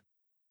flesh.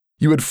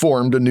 You had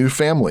formed a new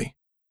family.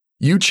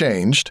 You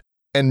changed,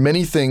 and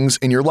many things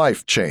in your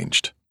life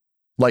changed.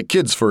 Like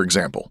kids, for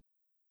example.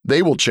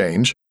 They will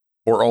change,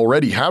 or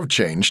already have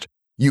changed,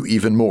 you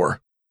even more.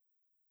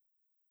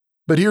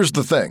 But here's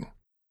the thing.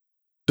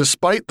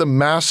 Despite the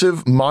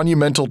massive,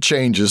 monumental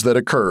changes that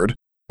occurred,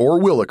 or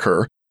will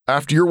occur,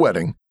 after your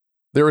wedding,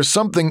 there is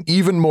something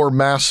even more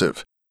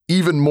massive,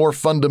 even more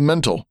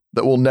fundamental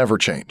that will never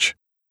change.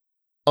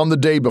 On the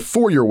day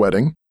before your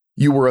wedding,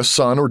 you were a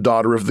son or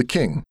daughter of the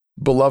King,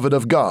 beloved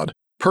of God,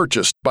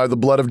 purchased by the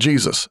blood of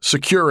Jesus,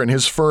 secure in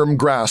His firm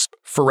grasp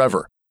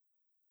forever.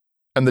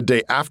 And the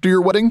day after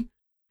your wedding,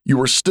 you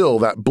were still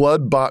that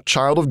blood-bought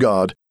child of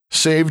God,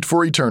 saved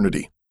for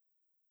eternity.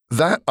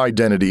 That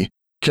identity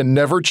can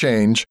never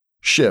change,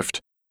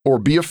 shift, or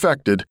be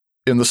affected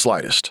in the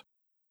slightest.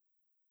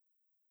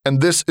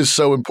 And this is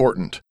so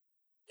important.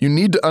 You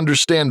need to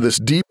understand this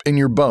deep in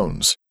your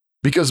bones,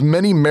 because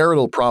many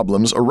marital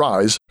problems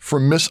arise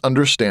from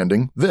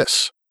misunderstanding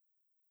this.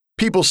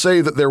 People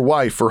say that their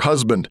wife or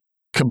husband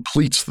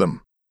completes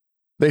them.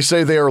 They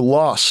say they are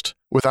lost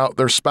without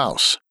their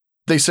spouse.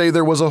 They say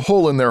there was a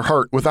hole in their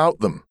heart without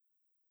them.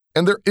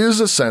 And there is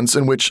a sense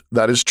in which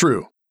that is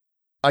true.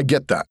 I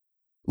get that.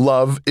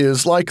 Love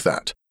is like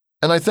that,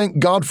 and I thank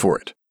God for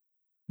it.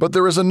 But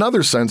there is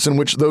another sense in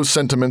which those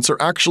sentiments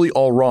are actually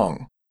all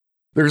wrong.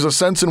 There's a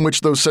sense in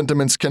which those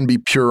sentiments can be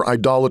pure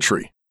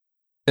idolatry.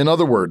 In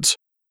other words,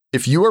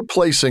 if you are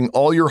placing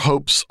all your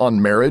hopes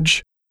on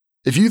marriage,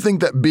 if you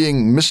think that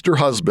being Mr.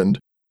 Husband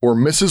or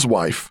Mrs.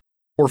 Wife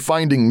or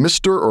finding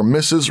Mr. or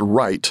Mrs.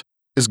 Right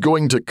is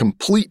going to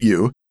complete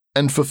you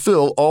and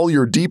fulfill all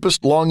your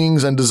deepest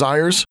longings and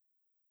desires,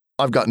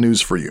 I've got news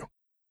for you.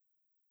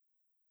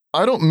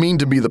 I don't mean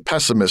to be the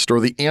pessimist or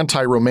the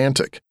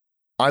anti-romantic.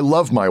 I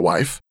love my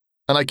wife,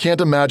 and I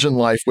can't imagine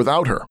life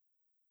without her.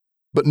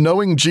 But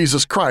knowing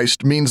Jesus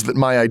Christ means that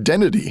my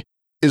identity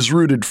is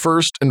rooted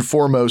first and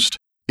foremost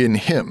in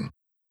Him.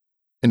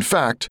 In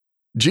fact,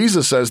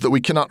 Jesus says that we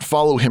cannot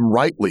follow Him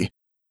rightly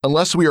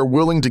unless we are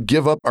willing to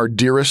give up our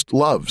dearest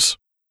loves.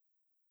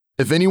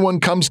 If anyone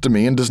comes to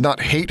me and does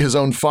not hate his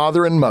own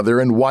father and mother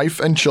and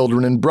wife and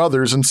children and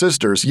brothers and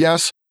sisters,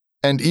 yes,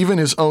 and even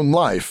his own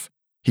life,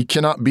 he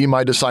cannot be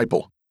my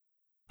disciple.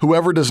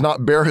 Whoever does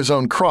not bear his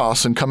own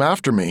cross and come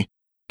after me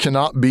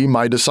cannot be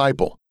my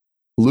disciple.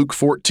 Luke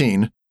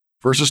 14,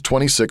 verses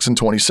 26 and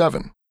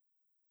 27.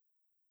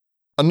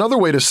 Another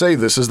way to say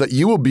this is that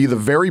you will be the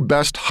very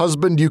best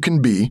husband you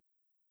can be,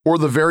 or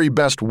the very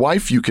best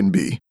wife you can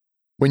be,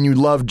 when you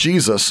love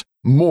Jesus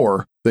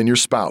more than your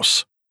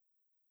spouse.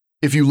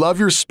 If you love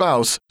your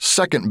spouse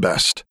second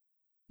best,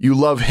 you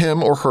love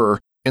him or her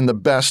in the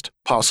best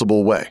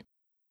possible way.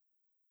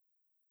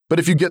 But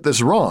if you get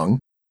this wrong,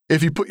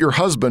 if you put your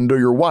husband or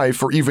your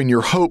wife or even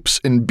your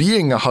hopes in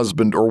being a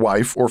husband or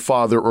wife or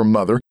father or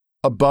mother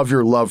above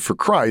your love for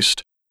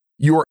Christ,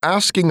 you are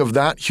asking of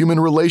that human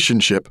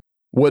relationship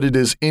what it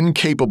is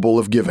incapable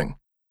of giving.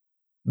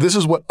 This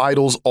is what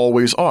idols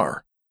always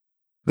are.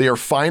 They are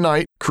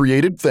finite,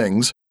 created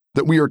things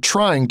that we are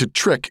trying to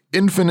trick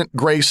infinite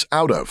grace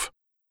out of.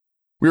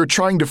 We are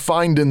trying to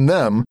find in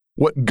them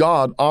what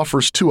God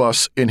offers to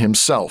us in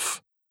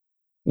Himself.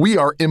 We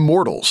are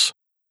immortals,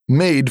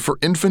 made for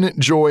infinite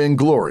joy and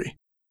glory,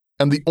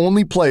 and the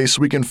only place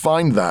we can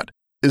find that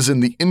is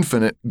in the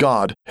infinite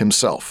God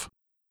Himself.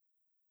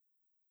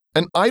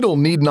 An idol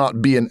need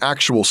not be an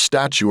actual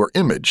statue or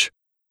image.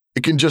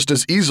 It can just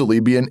as easily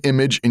be an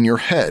image in your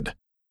head,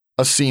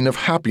 a scene of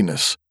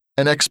happiness,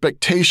 an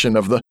expectation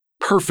of the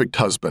perfect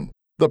husband,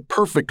 the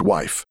perfect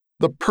wife,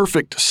 the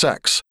perfect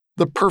sex,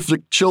 the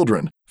perfect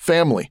children,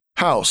 family,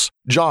 house,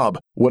 job,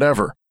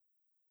 whatever.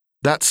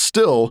 That's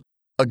still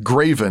a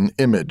graven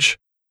image.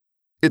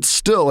 It's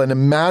still an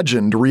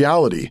imagined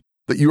reality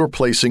that you are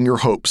placing your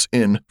hopes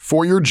in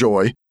for your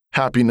joy,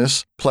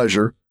 happiness,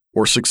 pleasure,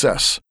 or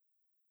success.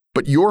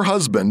 But your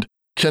husband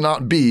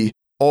cannot be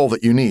all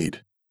that you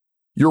need.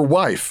 Your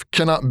wife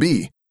cannot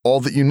be all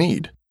that you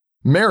need.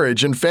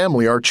 Marriage and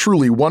family are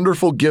truly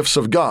wonderful gifts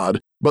of God,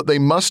 but they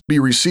must be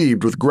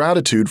received with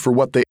gratitude for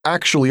what they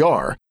actually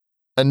are,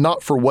 and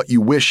not for what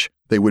you wish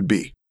they would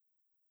be.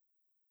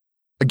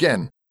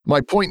 Again,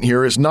 my point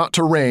here is not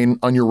to rain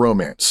on your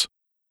romance.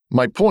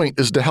 My point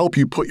is to help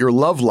you put your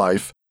love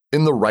life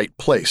in the right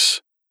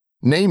place,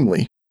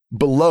 namely,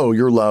 below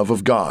your love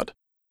of God.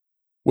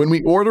 When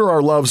we order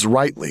our loves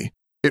rightly,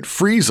 it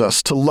frees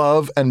us to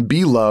love and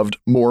be loved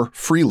more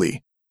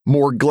freely,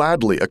 more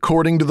gladly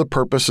according to the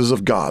purposes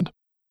of God.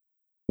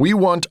 We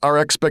want our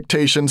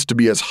expectations to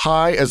be as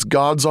high as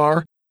God's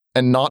are,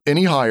 and not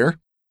any higher,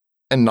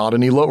 and not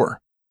any lower.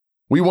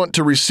 We want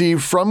to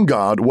receive from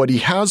God what He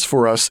has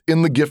for us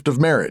in the gift of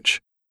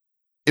marriage.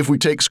 If we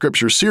take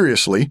Scripture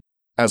seriously,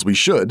 as we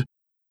should,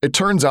 it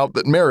turns out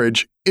that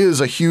marriage is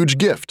a huge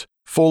gift,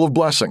 full of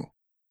blessing.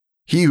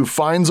 He who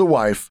finds a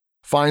wife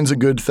finds a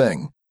good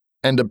thing,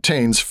 and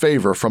obtains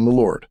favor from the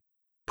Lord.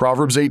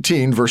 Proverbs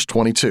 18, verse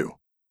 22.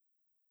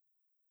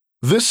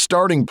 This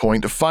starting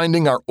point of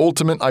finding our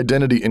ultimate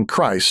identity in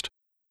Christ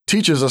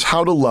teaches us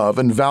how to love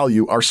and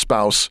value our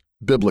spouse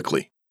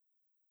biblically.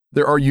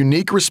 There are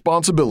unique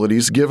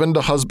responsibilities given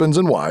to husbands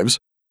and wives,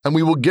 and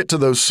we will get to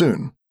those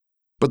soon.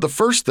 But the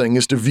first thing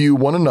is to view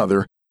one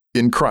another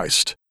in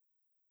Christ.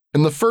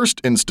 In the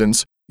first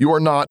instance, you are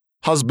not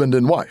husband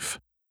and wife.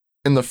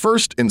 In the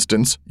first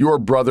instance, you are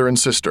brother and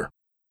sister.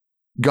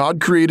 God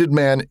created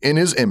man in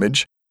His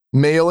image,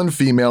 male and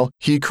female,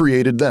 He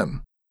created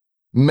them.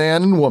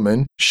 Man and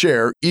woman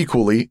share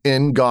equally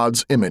in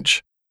God's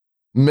image.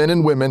 Men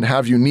and women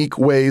have unique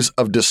ways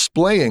of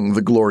displaying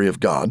the glory of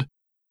God,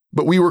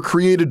 but we were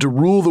created to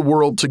rule the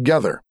world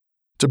together,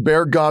 to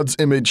bear God's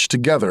image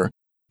together,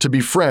 to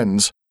be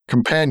friends,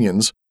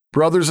 companions,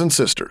 brothers and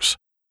sisters.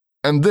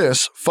 And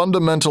this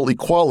fundamental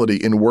equality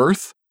in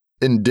worth,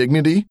 in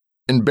dignity,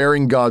 in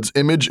bearing God's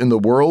image in the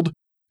world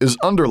is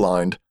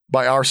underlined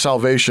by our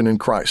salvation in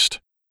Christ.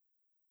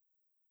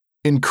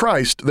 In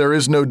Christ, there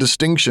is no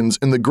distinctions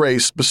in the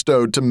grace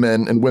bestowed to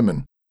men and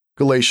women.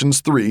 Galatians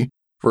 3,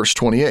 verse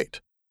 28.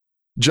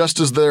 Just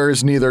as there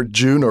is neither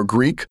Jew nor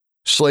Greek,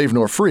 slave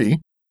nor free,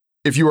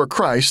 if you are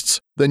Christ's,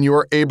 then you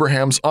are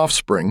Abraham's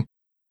offspring,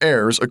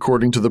 heirs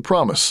according to the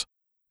promise.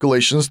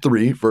 Galatians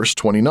 3, verse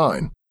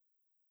 29.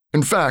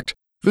 In fact,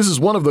 this is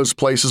one of those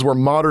places where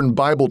modern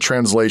Bible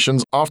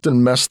translations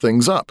often mess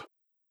things up.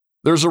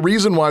 There's a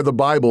reason why the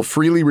Bible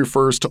freely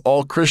refers to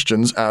all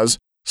Christians as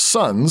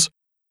sons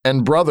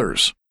and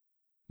brothers.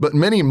 But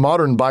many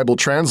modern Bible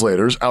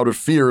translators, out of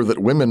fear that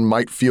women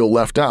might feel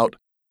left out,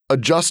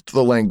 adjust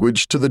the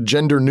language to the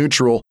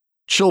gender-neutral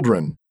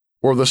children,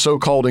 or the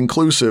so-called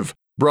inclusive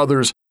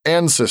brothers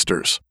and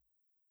sisters.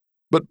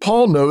 But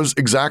Paul knows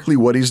exactly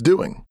what he's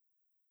doing.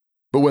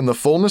 But when the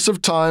fullness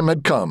of time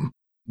had come,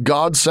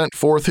 God sent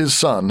forth his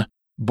Son,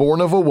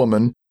 born of a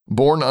woman,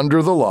 born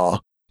under the law,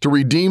 to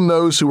redeem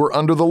those who were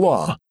under the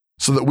law,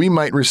 so that we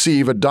might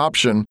receive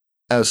adoption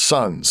as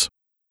sons.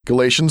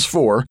 Galatians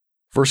 4,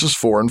 verses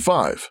 4 and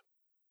 5.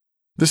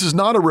 This is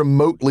not a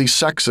remotely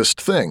sexist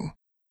thing.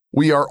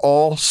 We are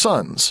all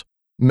sons,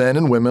 men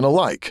and women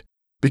alike,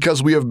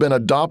 because we have been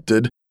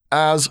adopted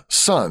as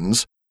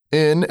sons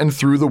in and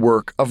through the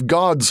work of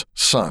God's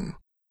Son.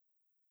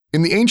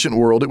 In the ancient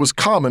world, it was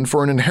common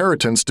for an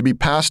inheritance to be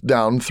passed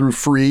down through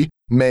free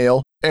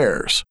male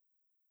heirs.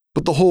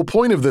 But the whole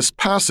point of this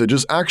passage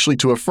is actually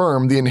to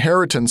affirm the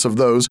inheritance of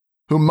those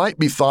who might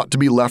be thought to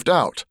be left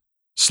out: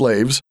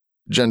 slaves,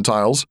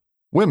 Gentiles,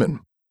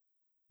 women.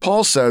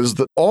 Paul says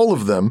that all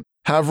of them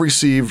have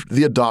received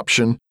the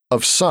adoption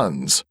of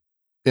sons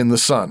in the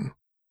Son.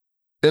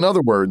 In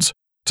other words,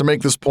 to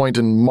make this point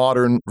in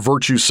modern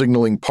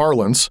virtue-signaling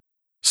parlance,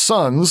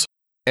 sons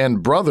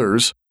and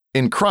brothers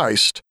in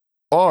Christ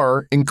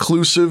are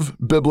inclusive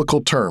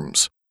biblical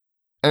terms,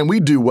 and we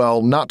do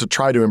well not to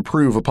try to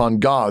improve upon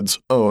God's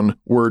own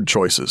word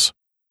choices.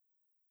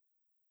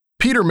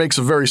 Peter makes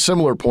a very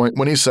similar point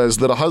when he says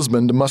that a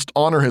husband must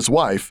honor his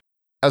wife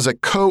as a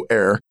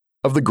co-heir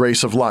of the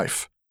grace of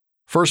life.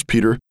 1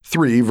 Peter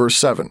 3, verse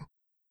 7.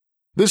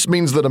 This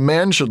means that a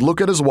man should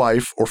look at his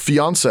wife or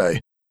fiancée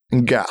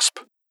and gasp.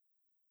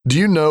 Do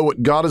you know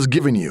what God has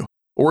given you,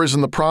 or is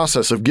in the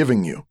process of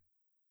giving you?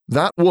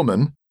 That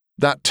woman,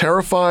 that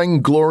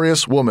terrifying,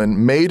 glorious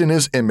woman made in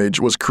his image,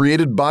 was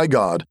created by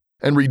God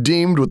and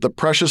redeemed with the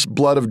precious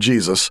blood of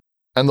Jesus,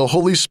 and the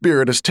Holy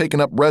Spirit has taken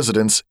up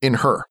residence in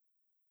her.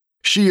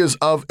 She is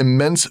of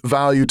immense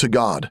value to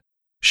God.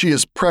 She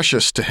is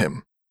precious to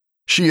him.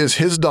 She is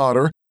his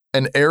daughter,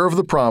 an heir of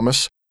the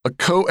promise, a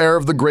co-heir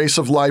of the grace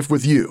of life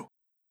with you.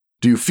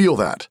 Do you feel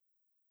that?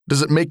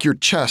 Does it make your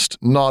chest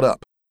knot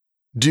up?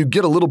 Do you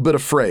get a little bit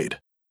afraid?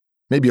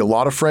 Maybe a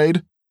lot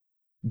afraid?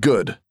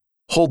 Good.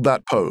 Hold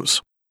that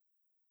pose.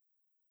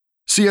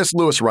 C.S.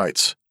 Lewis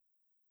writes,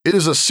 "It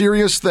is a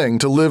serious thing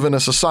to live in a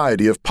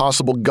society of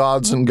possible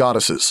gods and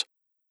goddesses,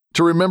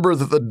 to remember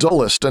that the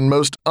dullest and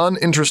most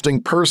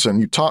uninteresting person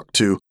you talk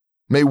to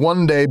may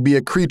one day be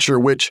a creature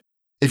which,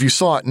 if you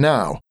saw it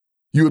now,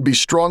 you would be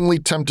strongly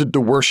tempted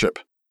to worship,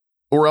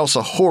 or else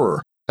a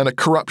horror and a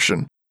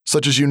corruption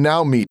such as you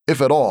now meet,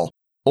 if at all,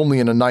 only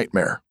in a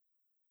nightmare.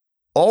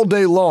 All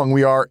day long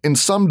we are, in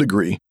some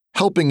degree,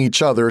 helping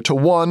each other to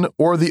one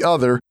or the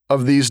other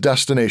of these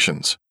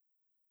destinations.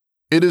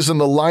 It is in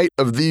the light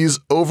of these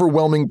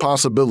overwhelming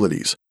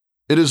possibilities,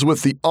 it is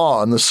with the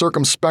awe and the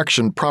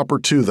circumspection proper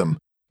to them,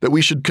 that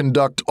we should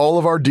conduct all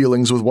of our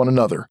dealings with one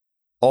another,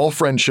 all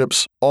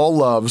friendships, all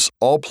loves,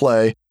 all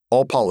play,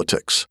 all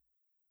politics.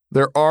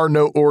 There are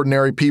no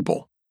ordinary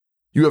people.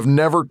 You have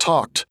never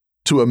talked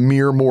to a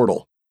mere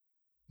mortal.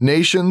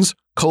 Nations,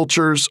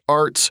 cultures,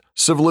 arts,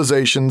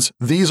 civilizations,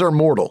 these are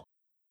mortal,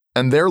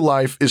 and their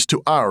life is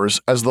to ours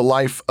as the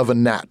life of a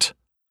gnat.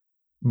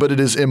 But it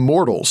is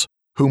immortals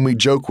whom we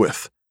joke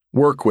with,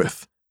 work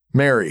with,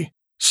 marry,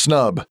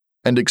 snub,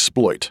 and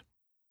exploit.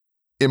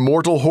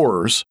 Immortal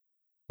horrors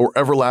or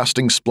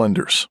everlasting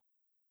splendors.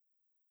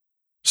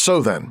 So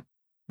then,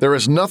 there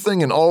is nothing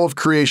in all of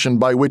creation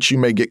by which you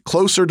may get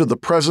closer to the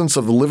presence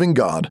of the living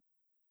God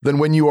than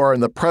when you are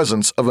in the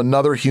presence of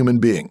another human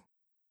being.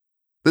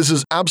 This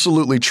is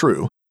absolutely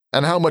true,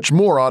 and how much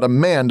more ought a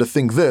man to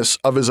think this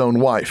of his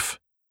own wife?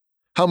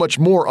 How much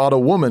more ought a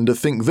woman to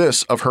think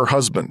this of her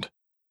husband?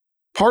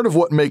 Part of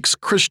what makes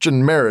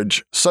Christian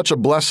marriage such a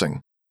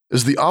blessing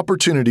is the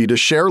opportunity to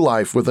share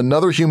life with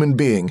another human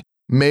being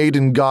made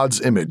in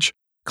God's image,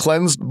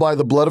 cleansed by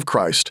the blood of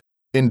Christ,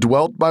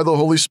 indwelt by the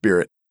Holy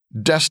Spirit,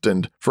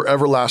 destined for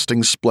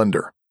everlasting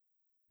splendor.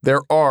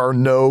 There are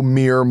no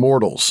mere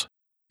mortals.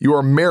 You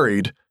are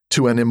married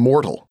to an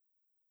immortal.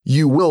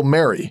 You will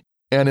marry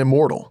an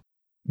immortal.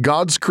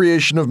 God's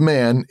creation of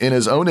man in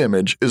his own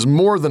image is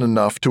more than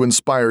enough to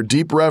inspire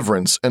deep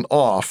reverence and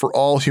awe for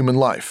all human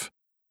life,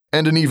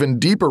 and an even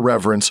deeper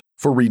reverence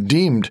for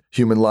redeemed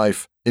human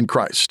life in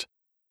Christ.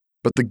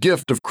 But the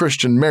gift of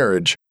Christian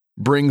marriage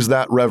brings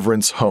that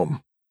reverence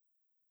home.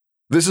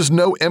 This is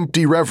no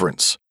empty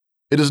reverence.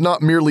 It is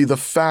not merely the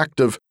fact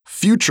of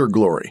future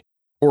glory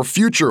or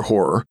future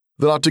horror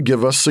that ought to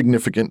give us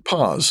significant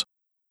pause.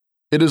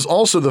 It is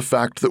also the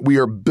fact that we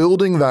are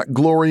building that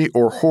glory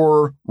or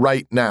horror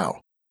right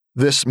now,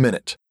 this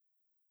minute.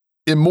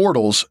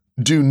 Immortals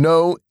do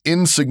no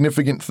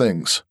insignificant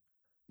things: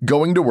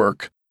 going to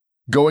work,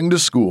 going to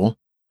school,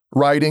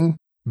 writing,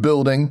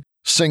 building,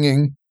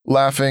 singing,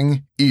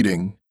 laughing,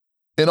 eating.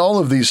 In all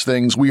of these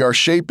things, we are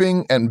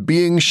shaping and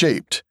being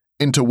shaped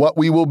into what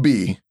we will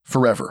be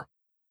forever.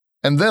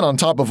 And then on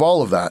top of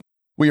all of that,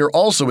 we are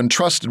also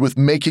entrusted with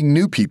making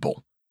new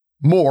people,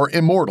 more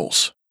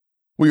immortals.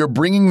 We are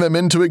bringing them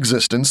into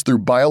existence through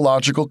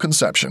biological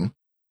conception,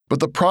 but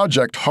the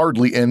project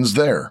hardly ends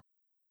there.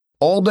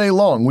 All day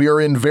long, we are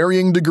in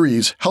varying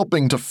degrees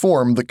helping to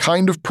form the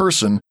kind of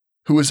person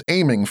who is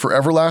aiming for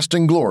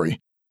everlasting glory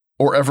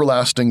or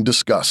everlasting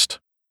disgust.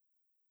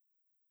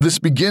 This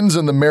begins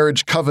in the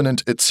marriage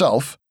covenant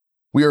itself,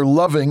 We are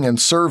loving and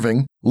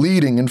serving,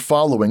 leading and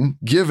following,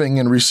 giving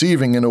and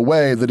receiving in a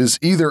way that is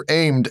either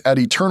aimed at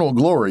eternal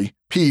glory,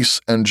 peace,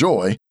 and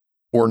joy,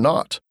 or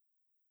not.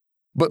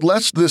 But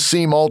lest this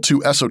seem all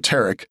too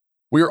esoteric,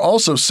 we are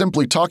also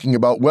simply talking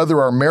about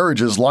whether our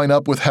marriages line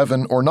up with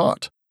heaven or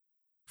not.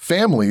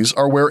 Families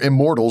are where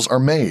immortals are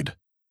made.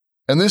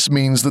 And this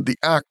means that the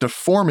act of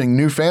forming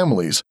new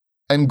families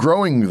and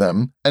growing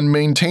them and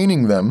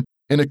maintaining them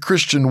in a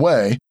Christian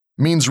way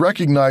means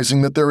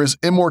recognizing that there is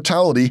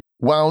immortality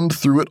wound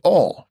through it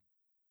all.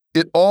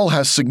 It all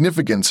has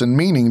significance and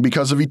meaning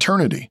because of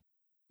eternity.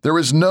 There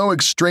is no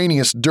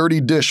extraneous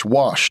dirty dish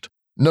washed,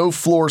 no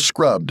floor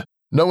scrubbed,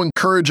 no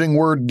encouraging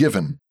word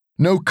given,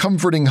 no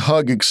comforting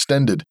hug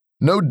extended,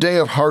 no day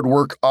of hard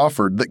work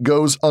offered that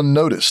goes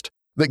unnoticed,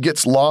 that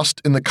gets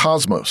lost in the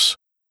cosmos.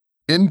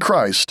 In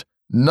Christ,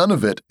 none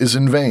of it is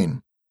in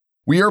vain.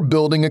 We are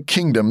building a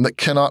kingdom that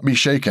cannot be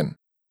shaken.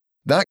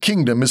 That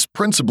kingdom is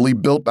principally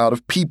built out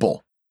of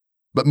people.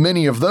 But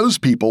many of those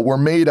people were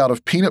made out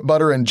of peanut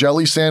butter and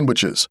jelly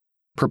sandwiches,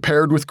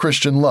 prepared with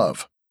Christian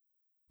love.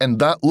 And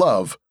that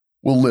love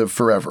will live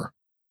forever.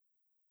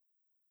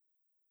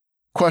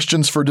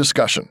 Questions for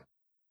discussion.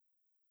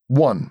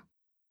 1.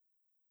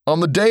 On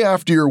the day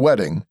after your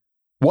wedding,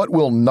 what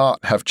will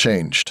not have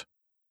changed?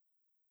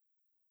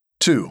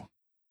 2.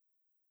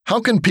 How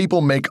can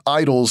people make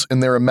idols in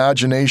their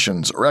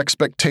imaginations or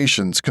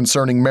expectations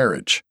concerning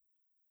marriage?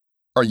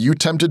 Are you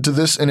tempted to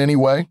this in any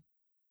way?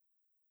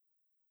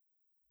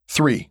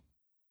 3.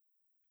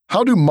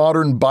 How do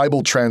modern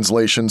Bible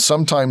translations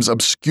sometimes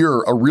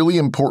obscure a really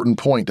important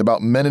point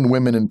about men and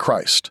women in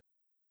Christ?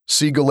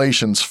 See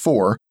Galatians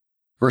 4,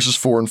 verses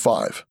 4 and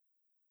 5.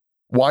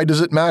 Why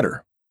does it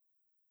matter?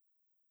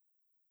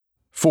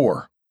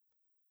 4.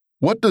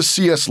 What does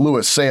C.S.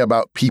 Lewis say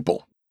about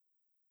people?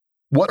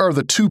 What are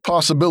the two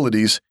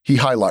possibilities he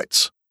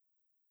highlights?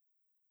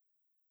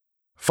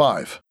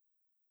 5.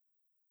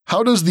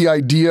 How does the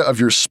idea of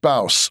your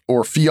spouse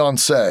or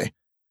fiancé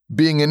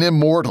being an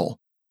immortal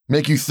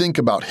make you think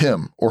about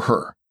him or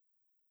her?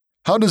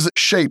 How does it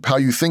shape how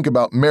you think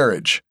about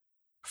marriage,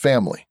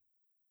 family?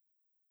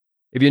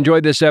 If you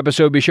enjoyed this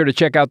episode, be sure to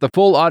check out the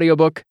full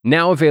audiobook,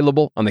 now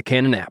available on the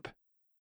Canon app.